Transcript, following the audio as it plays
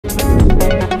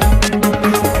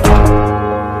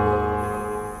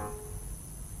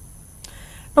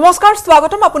নমস্কাৰ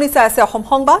স্বাগতম আপুনি চাই আছে অসম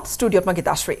সংবাদ ষ্টুডিঅত মই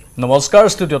গীতাশ্ৰী নমস্কাৰ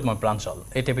ষ্টুডিঅত মই প্ৰাঞ্চল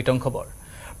এতে বিতং খবৰ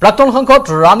প্ৰাক্তন সাংসদ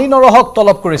ৰাণী নৰহক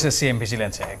তলব কৰিছে সিএম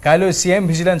ভিজিলেন্সে কাইলৈ সিএম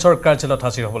ভিজিলেন্সৰ কাৰ্যালয়ত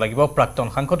হাজিৰ হ'ব লাগিব প্ৰাক্তন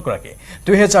সাংসদ গৰাকী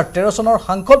 2013 চনৰ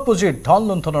সাংসদ পুঁজিৰ ধন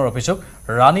লুণ্ঠনৰ অভিযোগ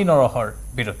ৰাণী নৰহৰ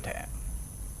বিৰুদ্ধে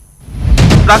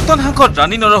প্ৰাক্তন সাংসদ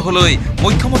ৰাণী নৰহলৈ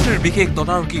মুখ্যমন্ত্ৰীৰ বিশেষ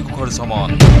তদাৰকী গোচৰ সমন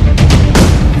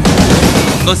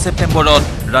 19 সেপ্টেম্বৰত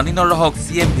ৰাণী নৰহক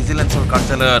সিএম ভিজিলেন্সৰ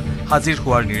কাৰ্যালয়ত হাজিৰ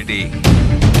হোৱাৰ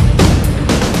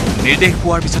নিৰ্দেশ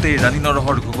পোৱাৰ পিছতে ৰাণী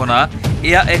নৰহৰ ঘোষণা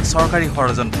এয়া এক চৰকাৰী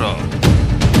ষড়যন্ত্ৰ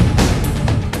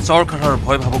চৰকাৰৰ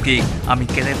ভয় ভাবুকি আমি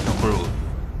কেনেত নকৰো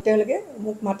তেওঁলোকে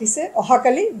মোক মাতিছে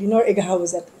অহাকালি দিনৰ 11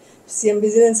 বজাত সিএম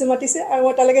ভিজিলেন্সে মাতিছে আৰু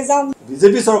মই তালৈকে যাম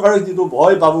বিজেপি চৰকাৰৰ যিটো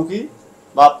ভয় ভাবুকি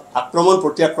বা আক্ৰমণ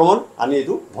প্ৰত্যাক্ৰমণ আমি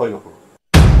এটো ভয় নকৰো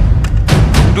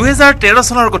 2013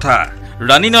 চনৰ কথা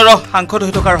ৰাণী নৰহ সাংসদ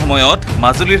হৈ থকাৰ সময়ত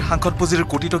মাজুলীৰ সাংসদ পুঁজিৰ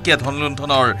কোটি টকীয়া ধন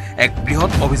লুণ্ঠনৰ এক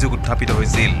বৃহৎ অভিযোগ উত্থাপিত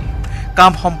হৈছিল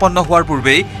কাম সম্পন্ন হোৱাৰ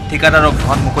পূৰ্বে ঠিকাদাৰক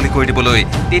ধন মুকলি কৰি দিবলৈ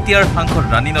তেতিয়াৰ সাংসদ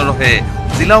ৰাণী নৰহে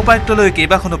জিলা উপায়ুক্তলৈ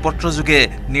কেইবাখনো পত্ৰযোগে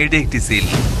নিৰ্দেশ দিছিল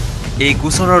এই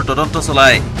গোচৰৰ তদন্ত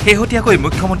চলাই শেহতীয়াকৈ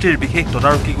মুখ্যমন্ত্ৰীৰ বিশেষ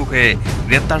তদাৰকী গোচৰে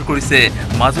গ্ৰেপ্তাৰ কৰিছে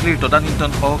মাজুলীৰ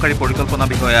তদানীন্তন সহকাৰী পৰিকল্পনা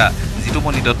বিষয়া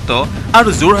জিতুমণি দত্ত আৰু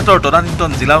যোৰহাটৰ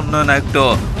তদানীন্তন জিলা উন্নয়ন আয়ুক্ত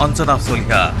অঞ্জনা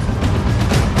চলিহা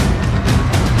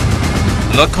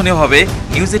লক্ষণীয়ভাৱে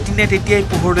নিউজ 18 তেতিয়াই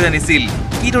পোহৰলৈ আনিছিল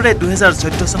কিদৰে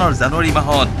 2014 চনৰ জানুৱাৰী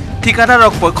মাহত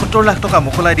ঠিকাদাৰক 75 লাখ টকা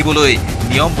মুকলাই দিবলৈ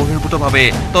নিয়ম বহিৰ্ভূতভাৱে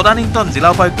তদানীন্তন জিলা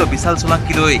উপায়ুক্ত বিশাল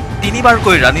সোলাংকিলৈ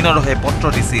তিনিবাৰকৈ ৰাণী নৰহে পত্ৰ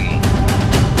দিছিল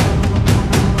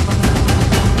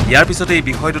ইয়াৰ পিছতে এই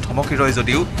বিষয়টো থমকি ৰয়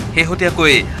যদিও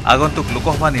শেহতীয়াকৈ আগন্তুক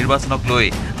লোকসভা নিৰ্বাচনক লৈ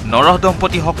নৰহ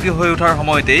দম্পতি সক্ৰিয় হৈ উঠাৰ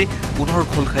সময়তে পুনৰ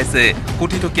খোল খাইছে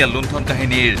কোটি টকীয়া লুণ্ঠন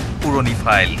কাহিনীৰ পুৰণি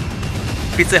ফাইল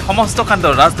পিছে সমস্ত কাণ্ড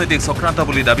ৰাজনৈতিক চক্ৰান্ত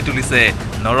বুলি দাবী তুলিছে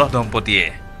নৰহ দম্পতিয়ে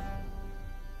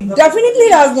ডেফিনেটলি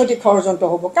ৰাজনৈতিক ষড়যন্ত্ৰ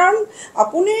হ'ব কাৰণ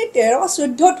আপুনি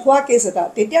 13-14ত হোৱা কেছ এটা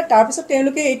তেতিয়া তাৰপিছত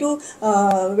তেওঁলোকে এইটো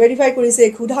ভেৰিফাই কৰিছে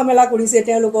খুধা মেলা কৰিছে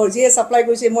তেওঁলোকৰ যিয়ে ছাপ্লাই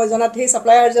কৰিছে মই জনাত সেই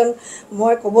ছাপ্লায়াৰজন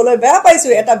মই ক'বলৈ বেয়া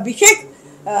পাইছোঁ এটা বিশেষ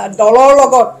দলৰ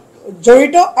লগত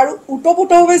জড়িত আৰু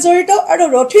উতপুতভাৱে জড়িত আৰু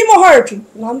ৰথী মহাৰথী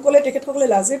নাম ক'লে তেখেতসকলে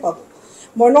লাজে পাব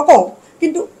মই নকওঁ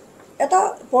কিন্তু এটা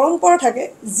পৰম্পৰা থাকে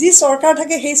যি চৰকাৰ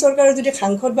থাকে সেই চৰকাৰৰ যদি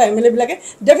সাংসদ বা এমএলএ বিলাকে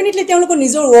ডেফিনেটলি তেওঁলোকৰ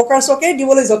নিজৰ ৱৰ্কাৰ্ছকে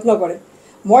দিবলৈ যত্ন কৰে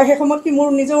মই সেই সময়ত কি মোৰ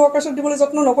নিজৰ ৱৰ্কাৰ্ছক দিবলৈ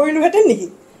যত্ন নকৰিলোহেঁতেন নেকি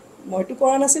মইতো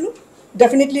কৰা নাছিলোঁ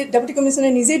ডেফিনেটলি ডেপুটি কমিশ্যনে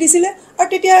নিজেই দিছিলে আৰু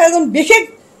তেতিয়া এজন বিশেষ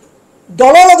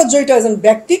দলৰ লগত জড়িত এজন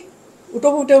ব্যক্তিক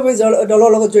উতপুতভাৱে দলৰ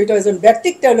লগত জড়িত এজন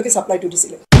ব্যক্তিক তেওঁলোকে ছাপ্লাইটো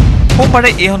দিছিলে সোমবাৰে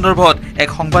এই সন্দৰ্ভত এক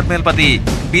সংবাদমেল পাতি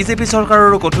বিজেপি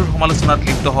চৰকাৰৰো কঠোৰ সমালোচনাত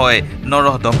লিপ্ত হয়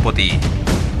নৰহ দম্পতি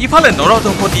ইফালে নৰহ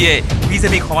দম্পতিয়ে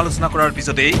বিজেপিক সমালোচনা কৰাৰ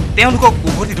পিছতেই তেওঁলোকক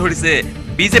উভতি ধৰিছে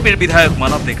বিজেপিৰ বিধায়ক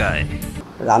মানৱ ডেকাই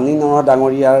ৰাণী নৰহ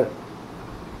ডাঙৰীয়াৰ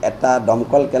এটা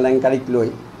দমকল কেলেংকাৰীক লৈ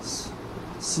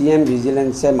সিএম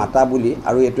ভিজিলেন্সে মাতা বুলি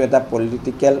আৰু এইটো এটা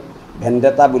পলিটিকেল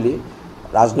ভেণ্ডেটা বুলি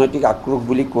ৰাজনৈতিক আক্ৰোশ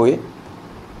বুলি কৈ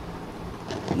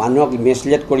মানুহক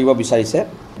মিছলিড কৰিব বিচাৰিছে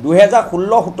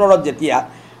 2016-17ত যেতিয়া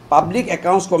পাব্লিক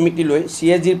একাউণ্টছ কমিটিলৈ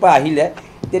CAGৰ পৰা আহিলে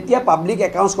তেতিয়া পাব্লিক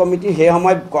একাউণ্টছ কমিটিৰ সেই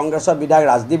সময়ত কংগ্ৰেছৰ বিধায়ক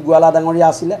ৰাজদীপ গোৱালা ডাঙৰীয়া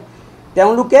আছিলে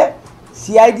তেওঁলোকে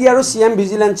CID আৰু CM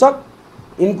ভিজিলেন্সক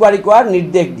ইনকুৱাৰী কৰাৰ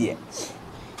নিৰ্দেশ দিয়ে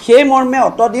সেই মৰ্মে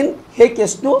অতদিন সেই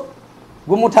কেছটো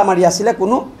গুমুঠা মাৰি আছিলে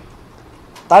কোনো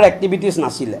তাৰ এক্টিভিটিছ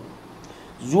নাছিলে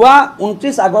যোৱা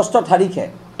 29 আগষ্ট তাৰিখে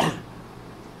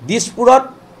দিছপুৰত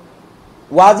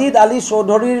ৱাজিদ আলী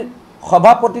চৌধুৰীৰ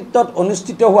সভাপতিত্বত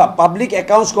অনুষ্ঠিত হোৱা পাব্লিক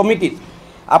একাউণ্টছ কমিটিত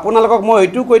আপোনালোকক মই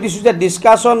এইটো কৈ দিছোঁ যে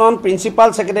discussion on principal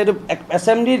secretary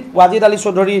assembly Wajid Ali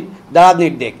চৌধুৰীৰ দ্বাৰা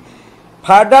নিৰ্দেশ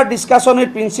further discussion with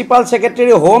principal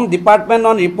secretary home department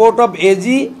on report of AG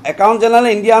account general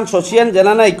Indian social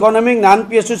general economic non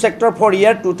PSU sector for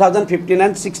ইয়াৰ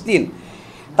 2015-16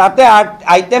 তাতে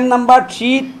item number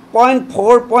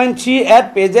 3.4.3 at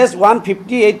pages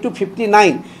 158 to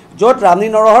 59 য'ত ৰাণী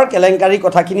নৰহৰ কেলেংকাৰী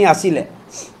কথাখিনি আছিলে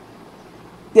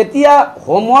তেতিয়া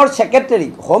home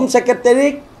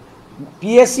ছেক্ৰেটাৰীক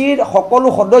PSCৰ সকলো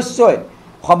সদস্যই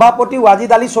সভাপতি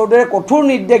ৱাজিদ আলী চৌধুৰীয়ে কঠোৰ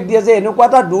নিৰ্দেশ দিয়ে যে এনেকুৱা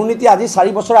এটা দুৰ্নীতি আজি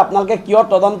 4 বছৰ আপোনালোকে কিয়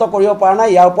তদন্ত কৰিব পৰা নাই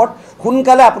ইয়াৰ ওপৰত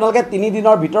সোনকালে আপোনালোকে 3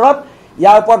 দিনৰ ভিতৰত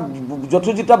ইয়াৰ ওপৰত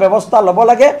যথোচিত ব্যৱস্থা ল'ব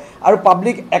লাগে আৰু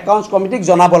পাব্লিক একাউণ্টছ কমিটিক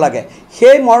জনাব লাগে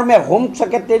সেই মৰ্মে হোম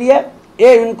ছেক্ৰেটাৰীয়ে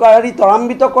এই ইনকুৱাৰী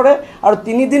ত্বৰান্বিত কৰে আৰু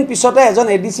 3 দিন পিছতে এজন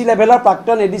ADC লেভেলৰ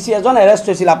প্ৰাক্তন ADC এজন এৰেষ্ট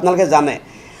হৈছিল আপোনালোকে জানে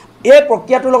এই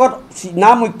প্ৰক্ৰিয়াটোৰ লগত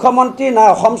না মুখ্যমন্ত্ৰী না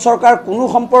অসম চৰকাৰ কোনো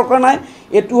সম্পৰ্ক নাই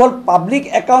এটো হল পাব্লিক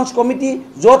একাউণ্টছ কমিটি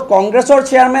য'ত কংগ্ৰেছৰ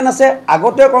চেয়াৰমেন আছে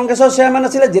আগতেও কংগ্ৰেছৰ চেয়াৰমেন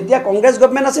আছিল যেতিয়া কংগ্ৰেছ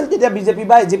গভৰ্ণমেণ্ট আছিল তেতিয়া বিজেপি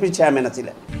বা AGPৰ চেয়াৰমেন আছিল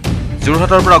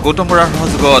যোৰহাটৰ পৰা গৌতম বৰাৰ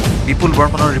সহযোগত বিপুল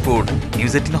বৰ্মনৰ report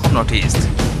news 18 Assam north east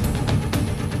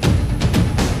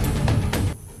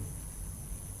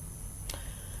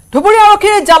Dhubri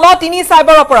আৰক্ষীৰ জালত 3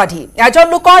 সাইবাৰ অপৰাধী এজন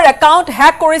লোকৰ একাউণ্ট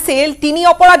হ্যাক কৰিছিল 3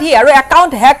 অপৰাধী আৰু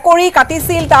একাউণ্ট হ্যাক কৰি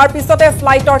কাটিছিল তাৰ পিছতে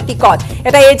ফ্লাইটৰ টিকট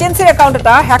এটা এজেন্সিৰ একাউণ্ট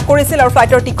এটা হ্যাক কৰিছিল আৰু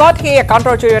ফ্লাইটৰ টিকট সেই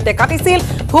একাউণ্টৰ জৰিয়তে কাটিছিল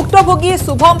ভুক্তভোগী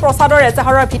শুভম প্ৰসাদৰ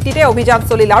এজাহাৰৰ ভিত্তিতে অভিযান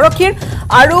চলিল আৰক্ষীৰ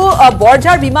আৰু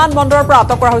বৰঝাৰ বিমানবন্দৰৰ পৰা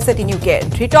আটক কৰা হৈছে তিনিওকে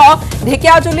ধৃত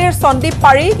ঢেকিয়াজুলিৰ সন্দীপ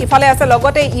পাৰি ইফালে আছে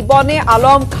লগতে ইবনে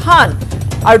আলম খান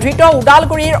আৰু ধৃত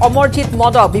উদালগুৰিৰ অমৰজিৎ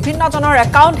মদক বিভিন্ন জনৰ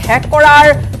একাউণ্ট হ্যাক কৰাৰ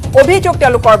অভিযোগ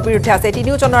তেওঁলোকৰ বিৰুদ্ধে আছে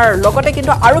তিনিওজনৰ লগতে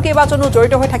কিন্তু আৰু কেইবাজনো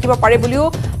জড়িত হৈ থাকিব পাৰে বুলিও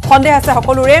সন্দেহ আছে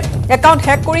সকলোৰে একাউণ্ট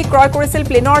হ্যাক কৰি ক্ৰয় কৰিছিল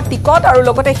প্লেনৰ টিকট আৰু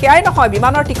লগতে সেয়াই নহয়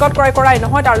বিমানৰ টিকট ক্ৰয় কৰাই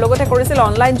নহয় তাৰ লগতে কৰিছিল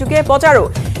অনলাইন যোগে বজাৰো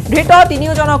ধৃত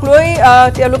তিনিওজনক লৈ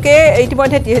তেওঁলোকে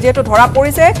ইতিমধ্যে যেহেতু ধৰা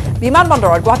পৰিছে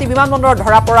বিমানবন্দৰত গুৱাহাটী বিমানবন্দৰত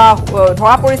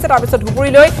ধৰা পৰিছে তাৰপিছত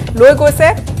ধুবুৰীলৈ লৈ গৈছে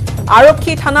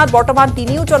আৰক্ষী থানাত বৰ্তমান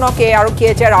তিনিওজনকে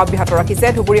আৰক্ষীয়ে জেৰা অব্যাহত ৰাখিছে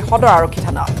ধুবুৰী সদৰ আৰক্ষী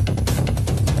থানাত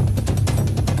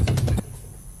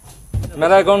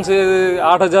मेरा अकाउंट से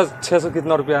 8,600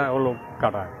 कितना रुपया वो लोग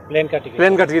काटा है प्लेन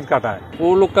का टिकट काटा है वो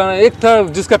लोग का एक था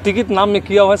जिसका टिकट नाम में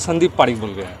किया हुआ है संदीप पारिक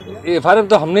बोल के एफआईआर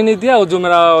तो हमने नहीं दिया जो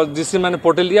मेरा जिससे मैंने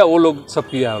पोर्टल लिया वो लोग सब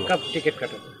किया है कब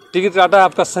टिकट काटा है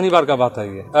आपका शनिवार का बात है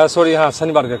ये सॉरी हाँ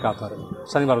शनिवार का काटा है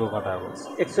शनिवार को काटा है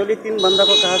एक्चुअली 3 बंदा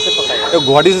को कहाँ से पकड़ा है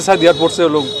गुवाहाटी से शायद एयरपोर्ट से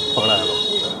वो लोग पकड़ा है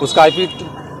उसका आईपी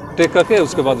टेक करके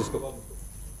उसके बाद उसको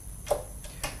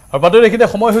और बादल এইখিনিতে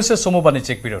সময় হৈছে সমু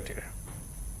বাণিজ্যিক বিৰতিৰ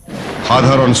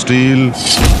সাধাৰণ স্টিল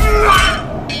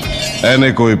এনে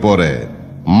কই পৰে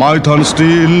মাইথন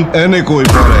স্টিল এনে কই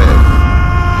পৰে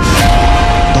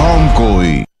ধম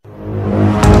কই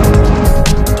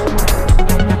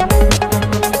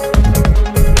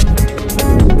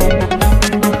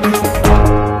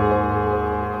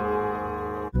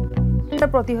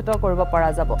প্ৰতিহত কৰিব পৰা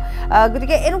যাব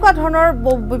গতিকে এনেকুৱা ধৰণৰ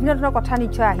বিভিন্ন ধৰণৰ কথা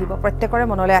নিশ্চয় আহিব প্ৰত্যেকৰে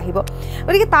মনলৈ আহিব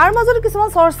গতিকে তাৰ মাজত কিছুমান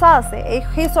চৰ্চা আছে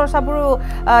সেই চৰ্চাবোৰ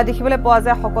দেখিবলৈ পোৱা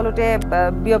যায় সকলোতে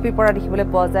বিয়পি পৰা দেখিবলৈ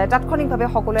পোৱা যায় তাৎক্ষণিকভাৱে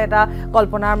সকলো এটা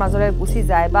কল্পনাৰ মাজৰে গুচি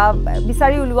যায় বা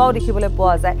বিচাৰি উলিওৱাও দেখিবলৈ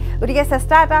পোৱা যায় গতিকে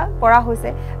চেষ্টা এটা কৰা হৈছে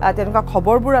তেনেকুৱা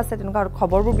খবৰবোৰ আছে তেনেকুৱা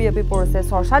খবৰবোৰ বিয়পি পৰিছে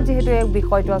চৰ্চাত যিহেতু এই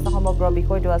বিষয়টো আছে সমগ্ৰ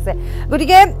বিষয়টো আছে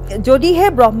গতিকে যদিহে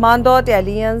ব্ৰহ্মাণ্ডত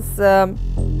এলিয়েন্স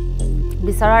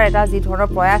বিচাৰাৰ এটা যি ধৰণৰ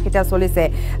প্ৰয়াস এটা চলিছে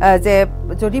যে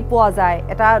যদি পোৱা যায়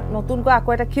এটা নতুনকৈ আকৌ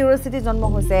এটা কিউৰিয়চিটি জন্ম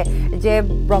হৈছে যে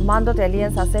ব্ৰহ্মাণ্ডত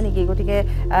এলিয়েন্স আছে নেকি গতিকে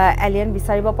এলিয়েন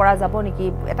বিচাৰিব পৰা যাব নেকি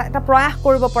এটা প্ৰয়াস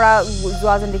কৰিব পৰা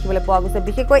যোৱা যেন দেখিবলৈ পোৱা গৈছে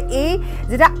বিশেষকৈ এই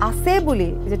যেটা আছে বুলি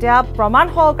যেতিয়া প্ৰমাণ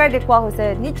সহকাৰে দেখুওৱা হৈছে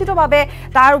নিশ্চিতভাৱে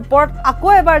তাৰ ওপৰত আকৌ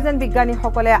এবাৰ যেন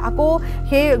বিজ্ঞানীসকলে আকৌ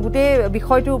সেই গোটেই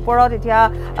বিষয়টোৰ ওপৰত এতিয়া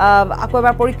আকৌ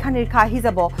এবাৰ পৰীক্ষা নিৰীক্ষা আহি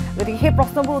যাব গতিকে সেই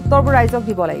প্ৰশ্নবোৰ উত্তৰবোৰ ৰাইজক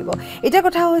দিব লাগিব এতিয়া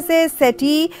কথা হৈছে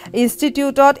সেটি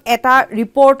ইনষ্টিটিউটত এটা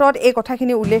ৰিপৰ্টত এই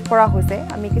কথাখিনি উল্লেখ কৰা হৈছে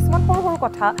আমি কিছুমান সৰু সৰু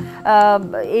কথা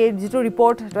এই যেটো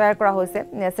ৰিপৰ্ট তৈয়াৰ কৰা হৈছে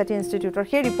সেটি ইনষ্টিটিউটৰ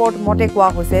সেই ৰিপৰ্ট মতে কোৱা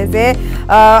হৈছে যে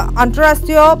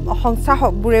আন্তঃৰাষ্ট্ৰীয়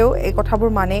সংস্থাবোৰেও এই কথাবোৰ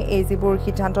মানে এই যিবোৰ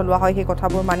সিদ্ধান্ত লোৱা হয় সেই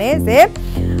কথাবোৰ মানে যে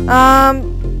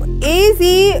এই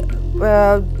যি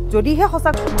যদিহে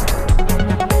সঁচা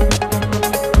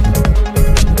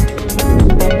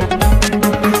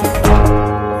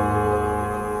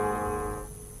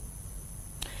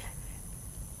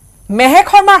মেহেক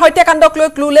শৰ্মাৰ হত্যাকাণ্ডক লৈ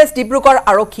ক্লুলেছ ডিব্ৰুগড়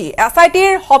আৰক্ষী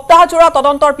এছআইটিৰ সপ্তাহজোৰা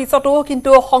তদন্তৰ পিছতো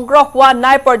কিন্তু সংগ্ৰহ হোৱা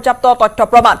নাই পৰ্যাপ্ত তথ্য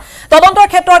প্ৰমাণ তদন্তৰ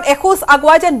ক্ষেত্ৰত এখোজ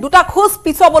আগুৱাই যেন দুটা খোজ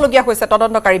পিছুৱাবলগীয়া হৈছে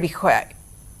তদন্তকাৰী বিষয়াই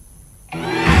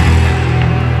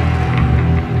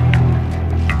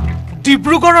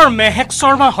ডিব্ৰুগড়ৰ মেহেক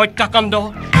শৰ্মা হত্যাকাণ্ড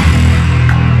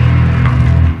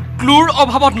ক্লুৰ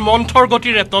অভাৱত মন্থৰ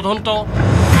গতিৰে তদন্ত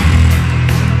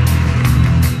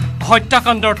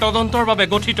হত্যাকাণ্ডৰ তদন্তৰ বাবে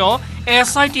গঠিত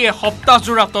এছআইটিয়ে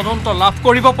সপ্তাহজোৰা তদন্ত লাভ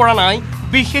কৰিব পৰা নাই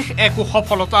বিশেষ একো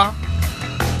সফলতা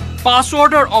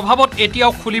পাছৱৰ্ডৰ অভাৱত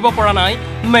এতিয়াও খুলিব পৰা নাই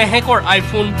মেহেকৰ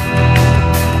আইফোন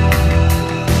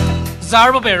যাৰ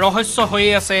বাবে ৰহস্য হৈ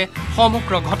আছে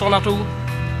সমগ্ৰ ঘটনাটো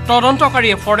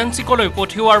তদন্তকাৰীয়ে ফৰেনচিকলৈ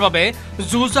পঠিওৱাৰ বাবে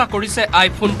যুঁজা কৰিছে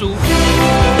আইফোনটো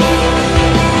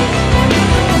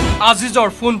আজিজৰ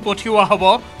ফোন পঠিওৱা হ'ব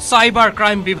সাইবাৰ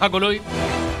ক্ৰাইম বিভাগলৈ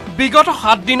বিগত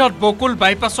 7 দিনত বকুল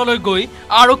বাইপাছলৈ গৈ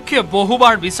আৰক্ষীয়ে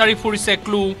বহুবাৰ বিচাৰি ফুৰিছে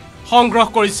ক্লু সংগ্ৰহ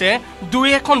কৰিছে দুই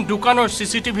এখন দোকানৰ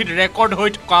সিসিটিভিত ৰেকৰ্ড হৈ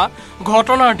থকা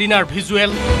ঘটনাৰ দিনাৰ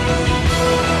ভিজুৱেল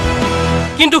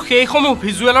কিন্তু সেই সমূহ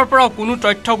ভিজুৱেলৰ পৰা কোনো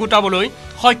তথ্য গোটাবলৈ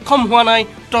সক্ষম হোৱা নাই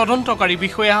তদন্তকাৰী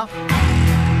বিষয়া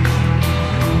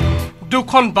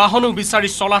দুখন বাহনো বিচাৰি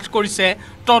চলাথ কৰিছে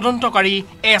তদন্তকাৰী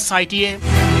এছআইটিয়ে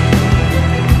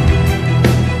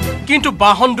কিন্তু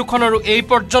বাহন দুখনৰো এই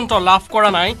পৰ্যন্ত লাভ কৰা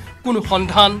নাই কোনো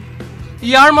সন্ধান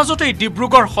ইয়াৰ মাজতে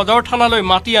ডিব্ৰুগড় সদৰ থানালৈ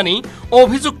মাতি আনি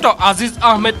অভিযুক্ত আজিজ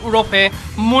আহমেদ উৰফে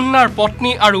মুন্নাৰ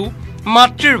পত্নী আৰু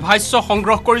মাতৃৰ ভাষ্য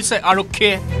সংগ্ৰহ কৰিছে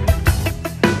আৰক্ষীয়ে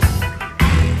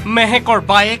মেহেকৰ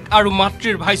বায়েক আৰু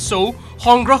মাতৃৰ ভাষ্যও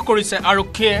সংগ্ৰহ কৰিছে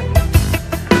আৰক্ষীয়ে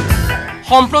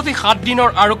সম্প্ৰতি 7 দিনৰ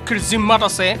আৰক্ষীৰ জিম্মাত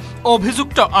আছে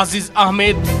অভিযুক্ত আজিজ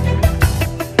আহমেদ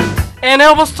এনে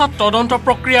অৱস্থাত তদন্ত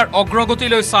প্ৰক্ৰিয়াৰ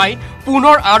অগ্ৰগতিলৈ চাই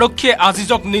পুনৰ আৰক্ষীয়ে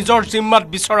আজিজক নিজৰ জিম্মাত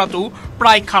বিচৰাটো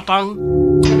প্ৰায় খাটাং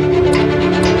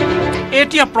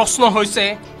এতিয়া প্ৰশ্ন হৈছে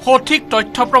সঠিক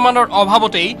তথ্য প্ৰমাণৰ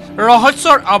অভাৱতেই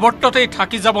ৰহস্যৰ আৱৰ্ততেই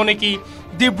থাকি যাব নেকি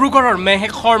ডিব্ৰুগড়ৰ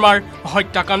মেহেক শৰ্মাৰ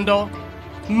হত্যাকাণ্ড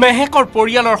মেহেকৰ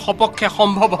পৰিয়ালৰ সপক্ষে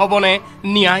সম্ভৱ হ'বনে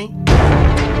ন্যায়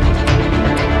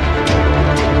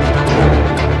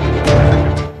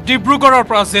ডিব্ৰুগড়ৰ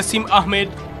পৰা Jasim Ahmed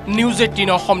News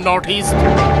 18 Assam Northeast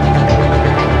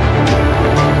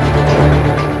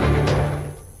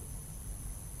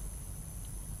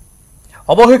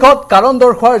অৱশেষত কাৰণ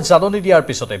দৰ্শোৱাৰ জাননী দিয়াৰ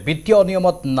পিছতে বিত্তীয়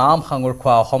অনিয়মত নাম সাঙুৰ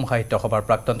খোৱা অসম সাহিত্য সভাৰ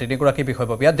প্ৰাক্তন তিনিগৰাকী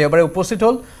বিষয়ববীয়া দেওবাৰে উপস্থিত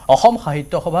হ'ল অসম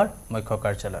সাহিত্য সভাৰ মুখ্য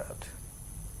কাৰ্যালয়ত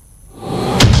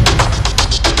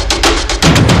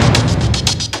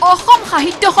অসম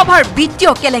সাহিত্য সভাৰ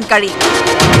বিত্তীয়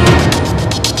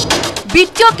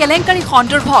কেলেংকাৰী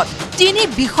সন্দৰ্ভত তিনি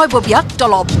বিষয়ববীয়াক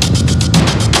তলব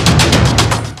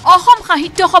অসম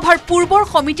সাহিত্য সভাৰ পূৰ্বৰ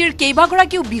সমিতিৰ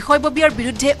কেইবাগৰাকীও বিষয়ববীয়াৰ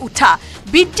বিৰুদ্ধে উঠা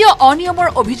বিত্তীয় অনিয়মৰ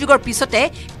অভিযোগৰ পিছতে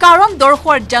কাৰণ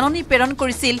দৰ্শোৱাৰ জাননী প্ৰেৰণ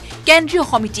কৰিছিল কেন্দ্ৰীয়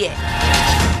সমিতিয়ে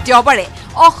দেওবাৰে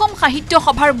অসম সাহিত্য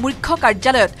সভাৰ মুখ্য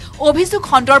কাৰ্যালয়ত অভিযোগ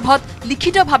সন্দৰ্ভত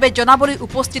লিখিতভাৱে জনাবলৈ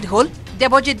উপস্থিত হ'ল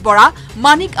দেৱজিৎ বৰা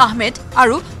মানিক আহমেদ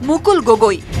আৰু মুকুল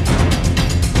গগৈ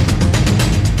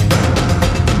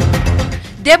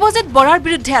দেৱজিৎ বৰাৰ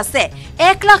বিৰুদ্ধে আছে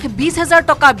 1,20,000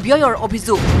 টকা ব্যয়ৰ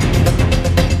অভিযোগ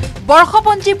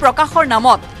বৰ্ষপঞ্জী প্ৰকাশৰ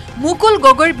নামত মুকুল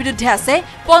গগৈৰ বিৰুদ্ধে আছে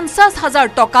 50,000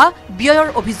 টকা ব্যয়ৰ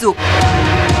অভিযোগ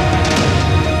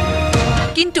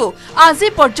কিন্তু আজি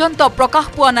পৰ্যন্ত প্ৰকাশ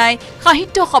পোৱা নাই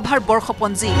সাহিত্য সভাৰ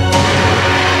বৰ্ষপঞ্জী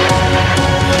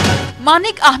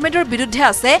মানিক আহমেদৰ বিৰুদ্ধে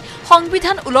আছে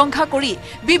সংবিধান উলংঘা কৰি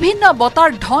বিভিন্ন বঁটাৰ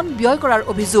ধন ব্যয় কৰাৰ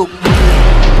অভিযোগ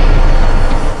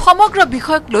সমগ্ৰ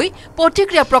বিষয়ক লৈ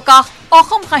প্ৰতিক্ৰিয়া প্ৰকাশ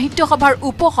অসম সাহিত্য সভাৰ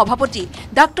উপ সভাপতি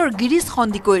ডাক্তৰ গিৰীশ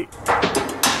সন্দিকৈৰ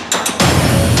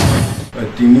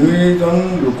তিনিজন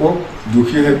লোকক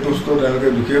দোষী সাব্যস্ত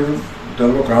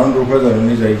তেওঁলোকৰ কাৰণ দৰ্শোৱাৰ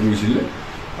জাননী জাৰি কৰিছিলে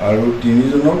আৰু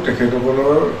তিনিজনক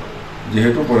তেখেতসকলৰ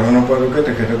যেহেতু প্ৰধান সম্পাদকে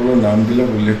তেখেতসকলৰ নামবিলাক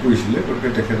উল্লেখ কৰিছিলে গতিকে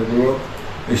তেখেতসকলক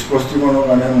স্পষ্টীকৰণৰ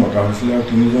কাৰণে মতা হৈছিলে আৰু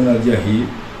তিনিজন আজি আহি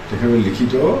তেখেতৰ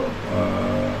লিখিত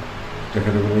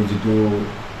তেখেতসকলৰ যিটো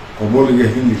ক'বলগীয়া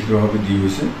সেইখিনি লিখিতভাৱে দি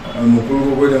হৈছে আৰু মুকুল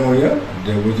গগৈ ডাঙৰীয়া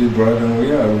দেৱজিৎ বৰা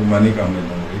ডাঙৰীয়া আৰু মানিক আহমেদ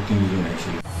ডাঙৰীয়া তিনিজন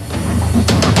আহিছিলে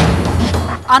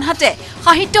আনহাতে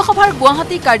সাহিত্য সভাৰ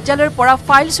গুৱাহাটী কাৰ্যালয়ৰ পৰা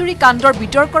ফাইল চুৰি কাণ্ডৰ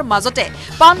বিতৰ্কৰ মাজতে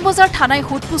পাণবজাৰ থানাই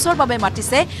সোধপোছৰ বাবে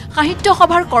মাতিছে সাহিত্য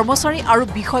সভাৰ কৰ্মচাৰী আৰু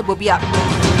বিষয়ববীয়া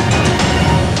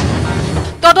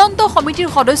তদন্ত সমিতিৰ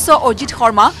সদস্য অজিত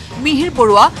শৰ্মা মিহিৰ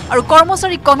বৰুৱা আৰু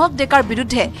কৰ্মচাৰী কনক ডেকাৰ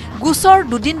বিৰুদ্ধে গোচৰ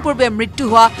দুদিন পূৰ্বে মৃত্যু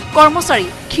হোৱা কৰ্মচাৰী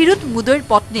ক্ষীৰোদ মুদৈৰ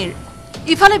পত্নীৰ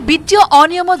ইফালে বিত্তীয়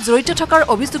অনিয়মত জড়িত থকাৰ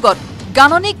অভিযোগত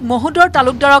গাননিক মহোদৰ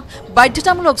তালুকদাৰক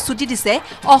বাধ্যতামূলক ছুটি দিছে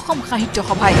অসম সাহিত্য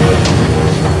সভাই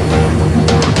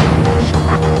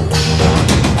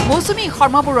মৌচুমী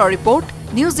শৰ্মা বৰুৱাৰ report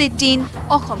News 18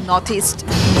 Assam Northeast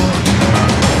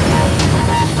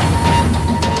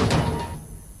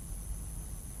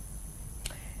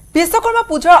Vishwakarma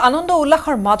পূজাৰ আনন্দ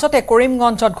উল্লাসৰ মাজতে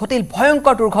কৰিমগঞ্জত ঘটিল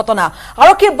ভয়ংকৰ দুৰ্ঘটনা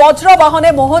আৰক্ষীৰ বজ্ৰ বাহনে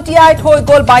মহতিয়াই থৈ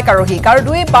গ'ল বাইক আৰোহীক আৰু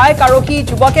দুই বাইক আৰোহী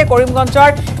যুৱকে কৰিমগঞ্জৰ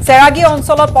চেৰাগী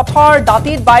অঞ্চলত পথৰ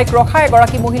দাঁতিত বাইক ৰখাই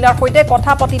এগৰাকী মহিলাৰ সৈতে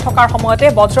কথা পাতি থকাৰ সময়তে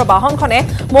বজ্ৰ বাহনখনে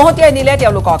মহতিয়াই নিলে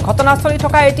তেওঁলোকক ঘটনাস্থলীত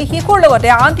থকা এটি শিশুৰ লগতে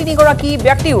আন তিনিগৰাকী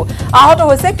ব্যক্তিও আহত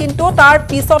হৈছে কিন্তু তাৰ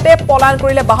পিছতে পলায়ন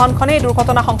কৰিলে বাহনখনে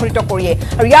দুৰ্ঘটনা সংঘটিত কৰিয়ে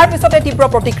আৰু ইয়াৰ পিছতে তীব্ৰ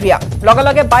প্ৰতিক্ৰিয়া লগে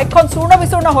লগে বাইকখন চূৰ্ণ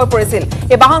বিচূৰ্ণ হৈ পৰিছিল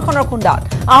এই বাহনখনৰ খুন্দাত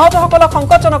আহতসকলক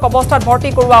সংকটজনক অৱস্থাত ভৰ্তি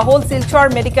কৰোৱা হ'ল শিলচৰ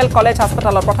মেডিকেল কলেজ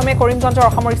হাস্পতালত প্ৰথমে কৰিমগঞ্জৰ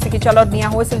অসামৰিক চিকিৎসালয়ত নিয়া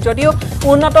হৈছিল যদিও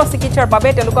উন্নত চিকিৎসাৰ বাবে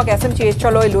তেওঁলোকক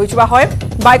SMGHলৈ লৈ যোৱা হয়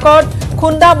বাইকত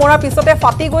খুন্দা মৰাৰ পিছতে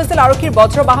ফাটি গৈছিল আৰক্ষীৰ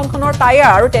বজ্ৰ বাহনখনৰ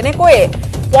টায়াৰ আৰু তেনেকৈয়ে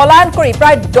পলায়ন কৰি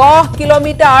প্ৰায় 10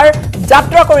 কিলোমিটাৰ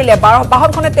যাত্ৰা কৰিলে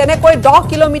বাহনখনে তেনেকৈ 10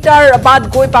 কিলোমিটাৰ বাদ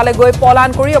গৈ পালেগৈ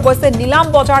পলায়ন কৰি অৱশ্যে নীলাম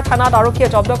বজাৰ থানাত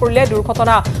আৰক্ষীয়ে জব্দ কৰিলে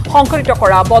দুৰ্ঘটনা সংঘটিত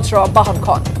কৰা বজ্ৰ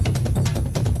বাহনখন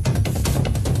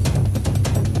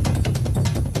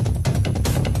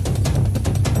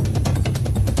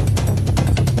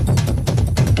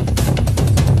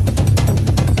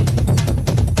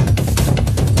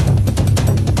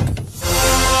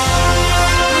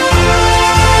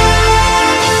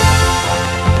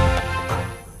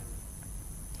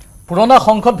পুৰণা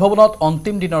সংসদ ভৱনত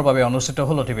অন্তিম দিনৰ বাবে অনুষ্ঠিত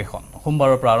হ'ল অধিৱেশন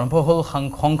সোমবাৰৰ পৰা আৰম্ভ হ'ল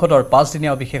সংসদৰ 5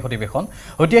 দিনীয়া বিশেষ অধিৱেশন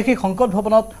ঐতিহাসিক সংসদ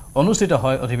ভৱনত অনুষ্ঠিত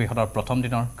হয় অধিৱেশনৰ প্ৰথম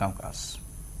দিনৰ কাম-কাজ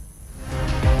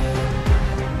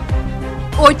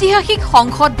ঐতিহাসিক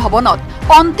সংসদ ভৱনত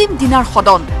অন্তিম দিনাৰ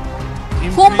সদন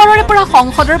সোমবাৰৰে পৰা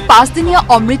সংসদৰ 5 দিনীয়া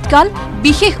অমৃতকাল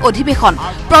বিশেষ অধিৱেশন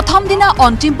প্ৰথম দিনা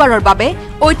অন্তিমবাৰৰ বাবে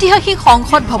ঐতিহাসিক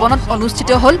সংসদ ভৱনত অনুষ্ঠিত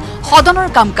হ'ল সদনৰ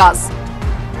কাম-কাজ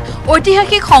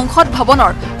ঐতিহাসিক সংসদ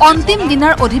ভৱনৰ অন্তিম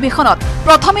দিনাৰ অধিৱেশনত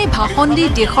প্ৰথমে ভাষণ দি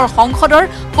দেশৰ সংসদৰ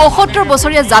 ৭৫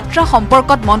 বছৰীয়া যাত্ৰা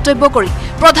সম্পৰ্কত মন্তব্য কৰি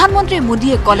প্ৰধানমন্ত্ৰী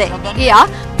মোদীয়ে ক'লে এয়া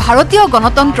ভাৰতীয়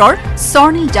গণতন্ত্ৰৰ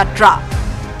স্বৰ্ণীল যাত্ৰা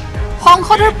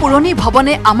সংসদৰ পুৰণি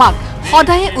ভৱনে আমাক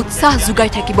সদায়ে উৎসাহ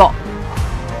যোগাই থাকিব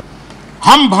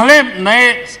हम भले नए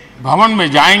भवन में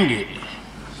जाएंगे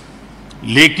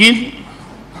लेकिन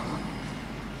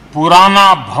पुराना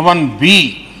भवन भी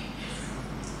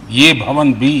ये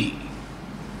भवन भी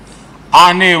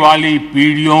आने वाली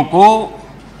पीढ़ियों को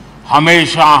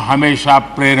हमेशा हमेशा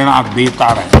प्रेरणा देता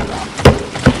रहेगा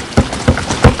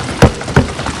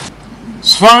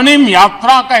स्वर्णिम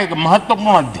यात्रा का एक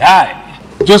महत्वपूर्ण अध्याय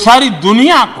जो सारी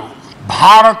दुनिया को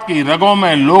भारत की रगों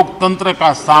में लोकतंत्र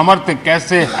का सामर्थ्य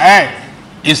कैसे है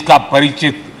इसका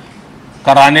परिचित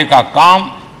कराने का काम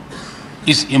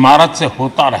इस इमारत से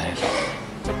होता रहेगा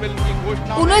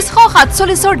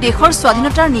 1947 দেশৰ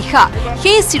স্বাধীনতাৰ নিশা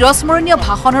সেই চিৰস্মৰণীয়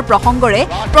ভাষণৰ প্ৰসংগৰে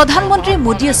প্ৰধানমন্ত্ৰী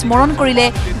মোদীয়ে স্মৰণ কৰিলে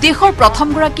দেশৰ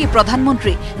প্ৰথমগৰাকী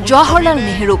প্ৰধানমন্ত্ৰী জৱাহৰলাল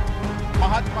নেহৰুক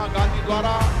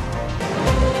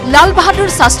লাল বাহাদুৰ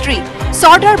শাস্ত্ৰী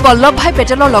চৰ্দাৰ বল্লভভাই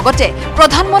পেটেলৰ লগতে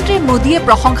প্ৰধানমন্ত্ৰী মোদীয়ে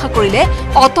প্ৰশংসা কৰিলে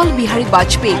অটল বিহাৰী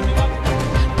বাজপেয়ী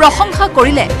प्रशंसा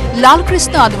करिले लाल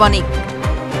कृष्ण आडवाणी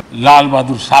लाल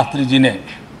बहादुर शास्त्री जी ने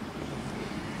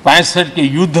 65 के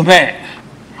युद्ध में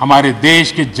हमारे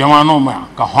देश के जवानों में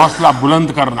का हौसला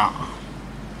बुलंद करना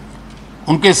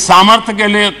उनके सामर्थ्य के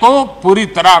लिए को पूरी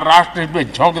तरह राष्ट्र में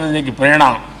झोंक देने की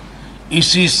प्रेरणा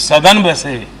इसी सदन में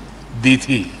से दी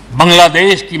थी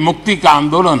बांग्लादेश की मुक्ति का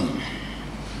आंदोलन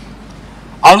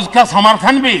और उसका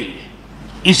समर्थन भी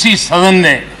इसी सदन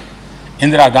ने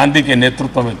इंदिरा गांधी के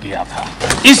नेतृत्व में किया था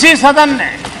इसी सदन ने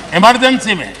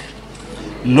इमरजेंसी में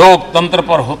लोकतंत्र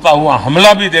पर होता हुआ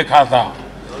हमला भी देखा था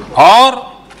और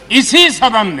इसी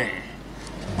सदन ने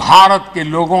भारत के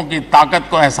लोगों की ताकत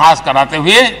को एहसास कराते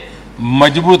हुए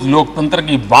मजबूत लोकतंत्र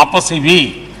की वापसी भी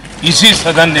इसी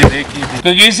सदन ने देखी थी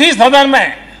क्योंकि इसी सदन में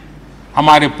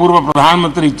हमारे पूर्व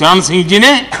प्रधानमंत्री चरण सिंह जी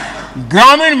ने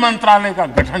ग्रामीण मंत्रालय का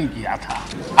गठन किया था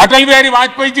अटल बिहारी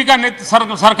वाजपेयी जी का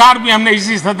सरकार भी हमने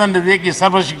इसी सदन ने देखी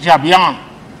सर्व शिक्षा अभियान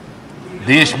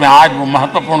देश में आज वो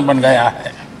महत्वपूर्ण बन गया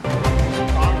है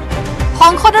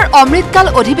সংসদৰ অমৃতকাল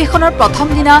অধিৱেশনৰ প্ৰথম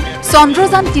দিনা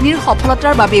চন্দ্ৰযান 3ৰ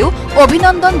সফলতাৰ বাবেও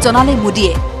অভিনন্দন জনালে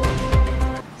মোদীয়ে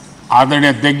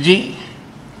आदरणीय अध्यक्ष जी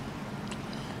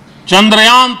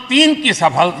चंद्रयान 3 की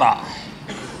सफलता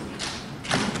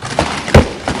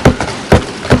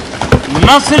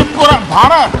न सिर्फ पूरा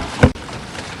भारत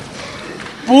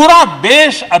पूरा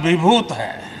देश अभिभूत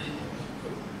है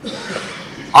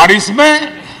और इसमें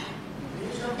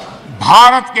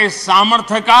भारत के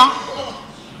सामर्थ्य का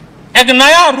एक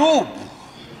नया रूप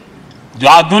जो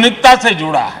आधुनिकता से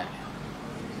जुड़ा है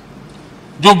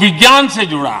जो विज्ञान से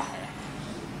जुड़ा है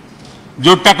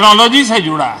जो टेक्नोलॉजी से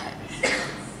जुड़ा है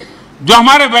जो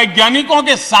हमारे वैज्ञानिकों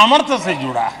के सामर्थ्य से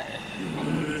जुड़ा है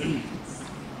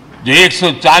जो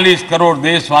 140 करोड़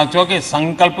देशवासियों के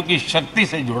संकल्प की शक्ति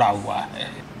से जुड़ा हुआ है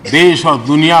देश और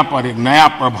दुनिया पर एक नया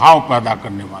प्रभाव पैदा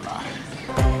करने वाला है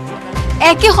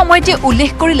एके সময়তে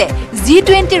উল্লেখ কৰিলে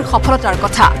G20ৰ সফলতাৰ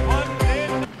কথা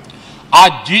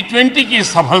आज G20 की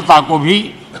सफलता को भी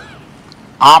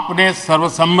आपने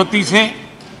सर्वसम्मति से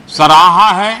सराहा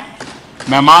है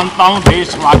मैं मानता हूं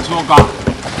देशवासियों का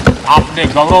आपने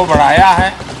गौरव बढ़ाया है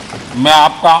मैं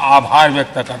आपका आभार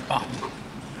व्यक्त करता हूं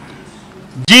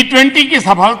G20 की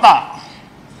सफलता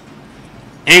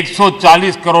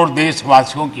 140 करोड़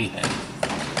देशवासियों की है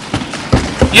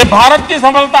ये भारत की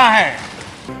सफलता है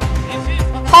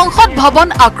সংসদ ভৱন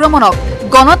আক্ৰমণক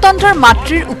গণতন্ত্ৰৰ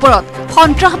মাতৃৰ ওপৰত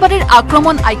সন্ত্ৰাসবাদীৰ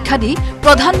আক্ৰমণ আখ্যা দি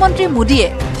প্ৰধানমন্ত্ৰী মোদীয়ে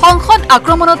সংসদ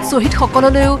আক্ৰমণত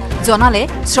শ্বহীদসকললৈও জনালে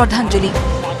শ্ৰদ্ধাঞ্জলি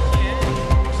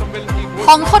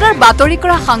সংসদৰ বাতৰি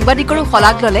কৰা সাংবাদিকৰো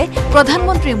শলাগ ললে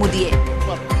প্ৰধানমন্ত্ৰী মোদীয়ে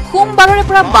সোমবাৰৰে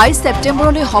পৰা 22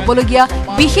 ছেপ্টেম্বৰলৈ হ'বলগীয়া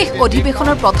বিশেষ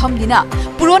অধিৱেশনৰ প্ৰথম দিনা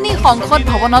পুৰণি সংসদ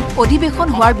ভৱনত অধিৱেশন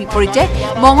হোৱাৰ বিপৰীতে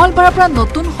মঙলবাৰৰ পৰা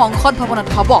নতুন সংসদ ভৱনত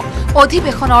হ'ব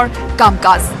অধিৱেশনৰ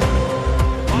কাম-কাজ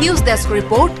News Desk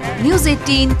Report,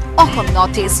 News18 Assam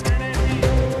Northeast.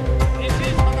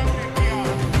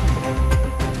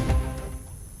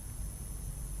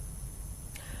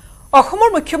 অসমৰ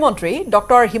মুখ্যমন্ত্ৰী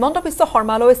ডক্টৰ হিমন্ত বিশ্ব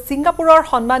শৰ্মালৈ ছিংগাপুৰৰ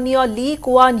সন্মানীয় লি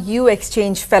কুৱান ইউ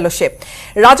এক্সচেঞ্জ ফেলোশ্বিপ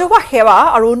ৰাজহুৱা সেৱা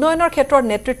আৰু উন্নয়নৰ ক্ষেত্ৰৰ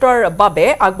নেতৃত্বৰ বাবে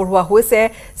আগবঢ়োৱা হৈছে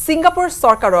ছিংগাপুৰ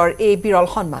চৰকাৰৰ এই বিৰল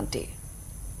সন্মানটি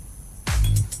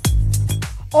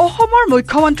অসমৰ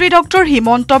মুখ্যমন্ত্ৰী ডক্টৰ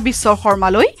হিমন্ত বিশ্ব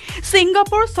শৰ্মালৈ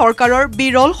ছিংগাপুৰ চৰকাৰৰ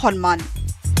বিৰল সন্মান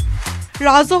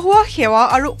ৰাজহুৱা সেৱা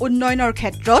আৰু উন্নয়নৰ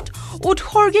ক্ষেত্ৰত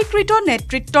উৎসৰ্গীকৃত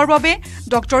নেতৃত্বৰ বাবে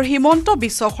ডক্টৰ হিমন্ত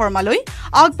বিশ্ব শৰ্মালৈ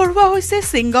আগবঢ়োৱা হৈছে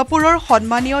ছিংগাপুৰৰ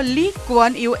সন্মানীয় লি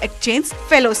কুৱান ইউ এক্সচেঞ্জ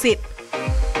ফেলোশ্বিপ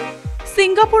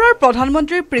ছিংগাপুৰৰ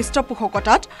প্ৰধানমন্ত্ৰীৰ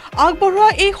পৃষ্ঠপোষকতাত আগবঢ়োৱা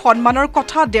এই সন্মানৰ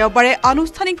কথা দেওবাৰে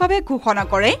আনুষ্ঠানিকভাৱে ঘোষণা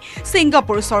কৰে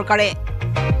ছিংগাপুৰ চৰকাৰে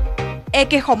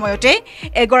একে সময়তে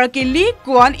এগৰাকী লি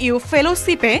কুৱান ইউ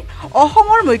ফেলোশ্বিপে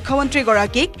অসমৰ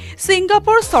মুখ্যমন্ত্ৰীগৰাকীক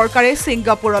ছিংগাপুৰ চৰকাৰে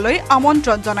ছিংগাপুৰলৈ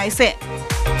আমন্ত্ৰণ জনাইছে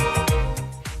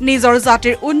নিজৰ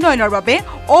জাতিৰ উন্নয়নৰ বাবে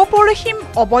অপৰিসীম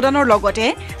অৱদানৰ লগতে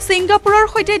ছিংগাপুৰৰ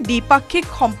সৈতে দ্বিপাক্ষিক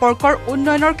সম্পৰ্কৰ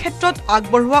উন্নয়নৰ ক্ষেত্ৰত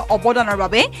আগবঢ়োৱা অৱদানৰ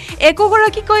বাবে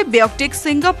একোগৰাকীকৈ ব্যক্তিক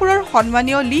ছিংগাপুৰৰ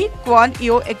সন্মানীয় লি কুৱান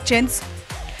ইউ এক্সচেঞ্জ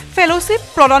ফেলোশ্বিপ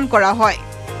প্ৰদান কৰা হয়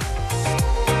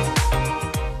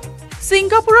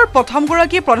ছিংগাপুৰৰ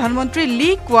প্ৰথমগৰাকী প্ৰধানমন্ত্ৰী লি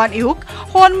কুৱান ইউক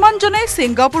সন্মান জনাই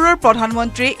ছিংগাপুৰৰ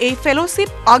প্ৰধানমন্ত্ৰী এই ফেলোশ্বিপ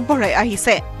আগবঢ়াই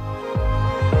আহিছে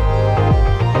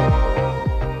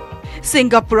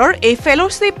ছিংগাপুৰৰ এই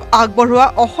ফেলোশ্বিপ আগবঢ়োৱা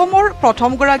অসমৰ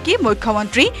প্ৰথমগৰাকী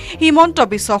মুখ্যমন্ত্ৰী হিমন্ত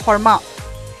বিশ্ব শৰ্মা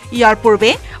ইয়াৰ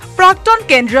পূৰ্বে প্ৰাক্তন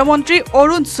কেন্দ্ৰীয় মন্ত্ৰী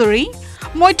অৰুণ সুৰী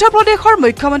মধ্যপ্ৰদেশৰ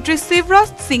মুখ্যমন্ত্ৰী শিৱৰাজ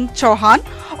সিং চৌহান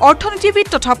অৰ্থনীতিবিদ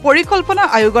তথা পৰিকল্পনা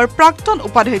আয়োগৰ প্ৰাক্তন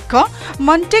উপাধ্যক্ষ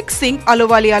মন্টেক সিং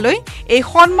আলুৱালিয়ালৈ এই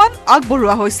সন্মান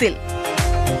আগবঢ়োৱা হৈছিল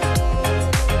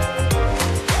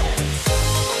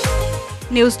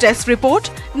news desk report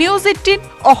news 18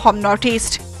 Assam north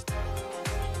east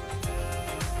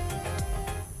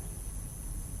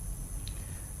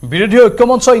বিৰোধী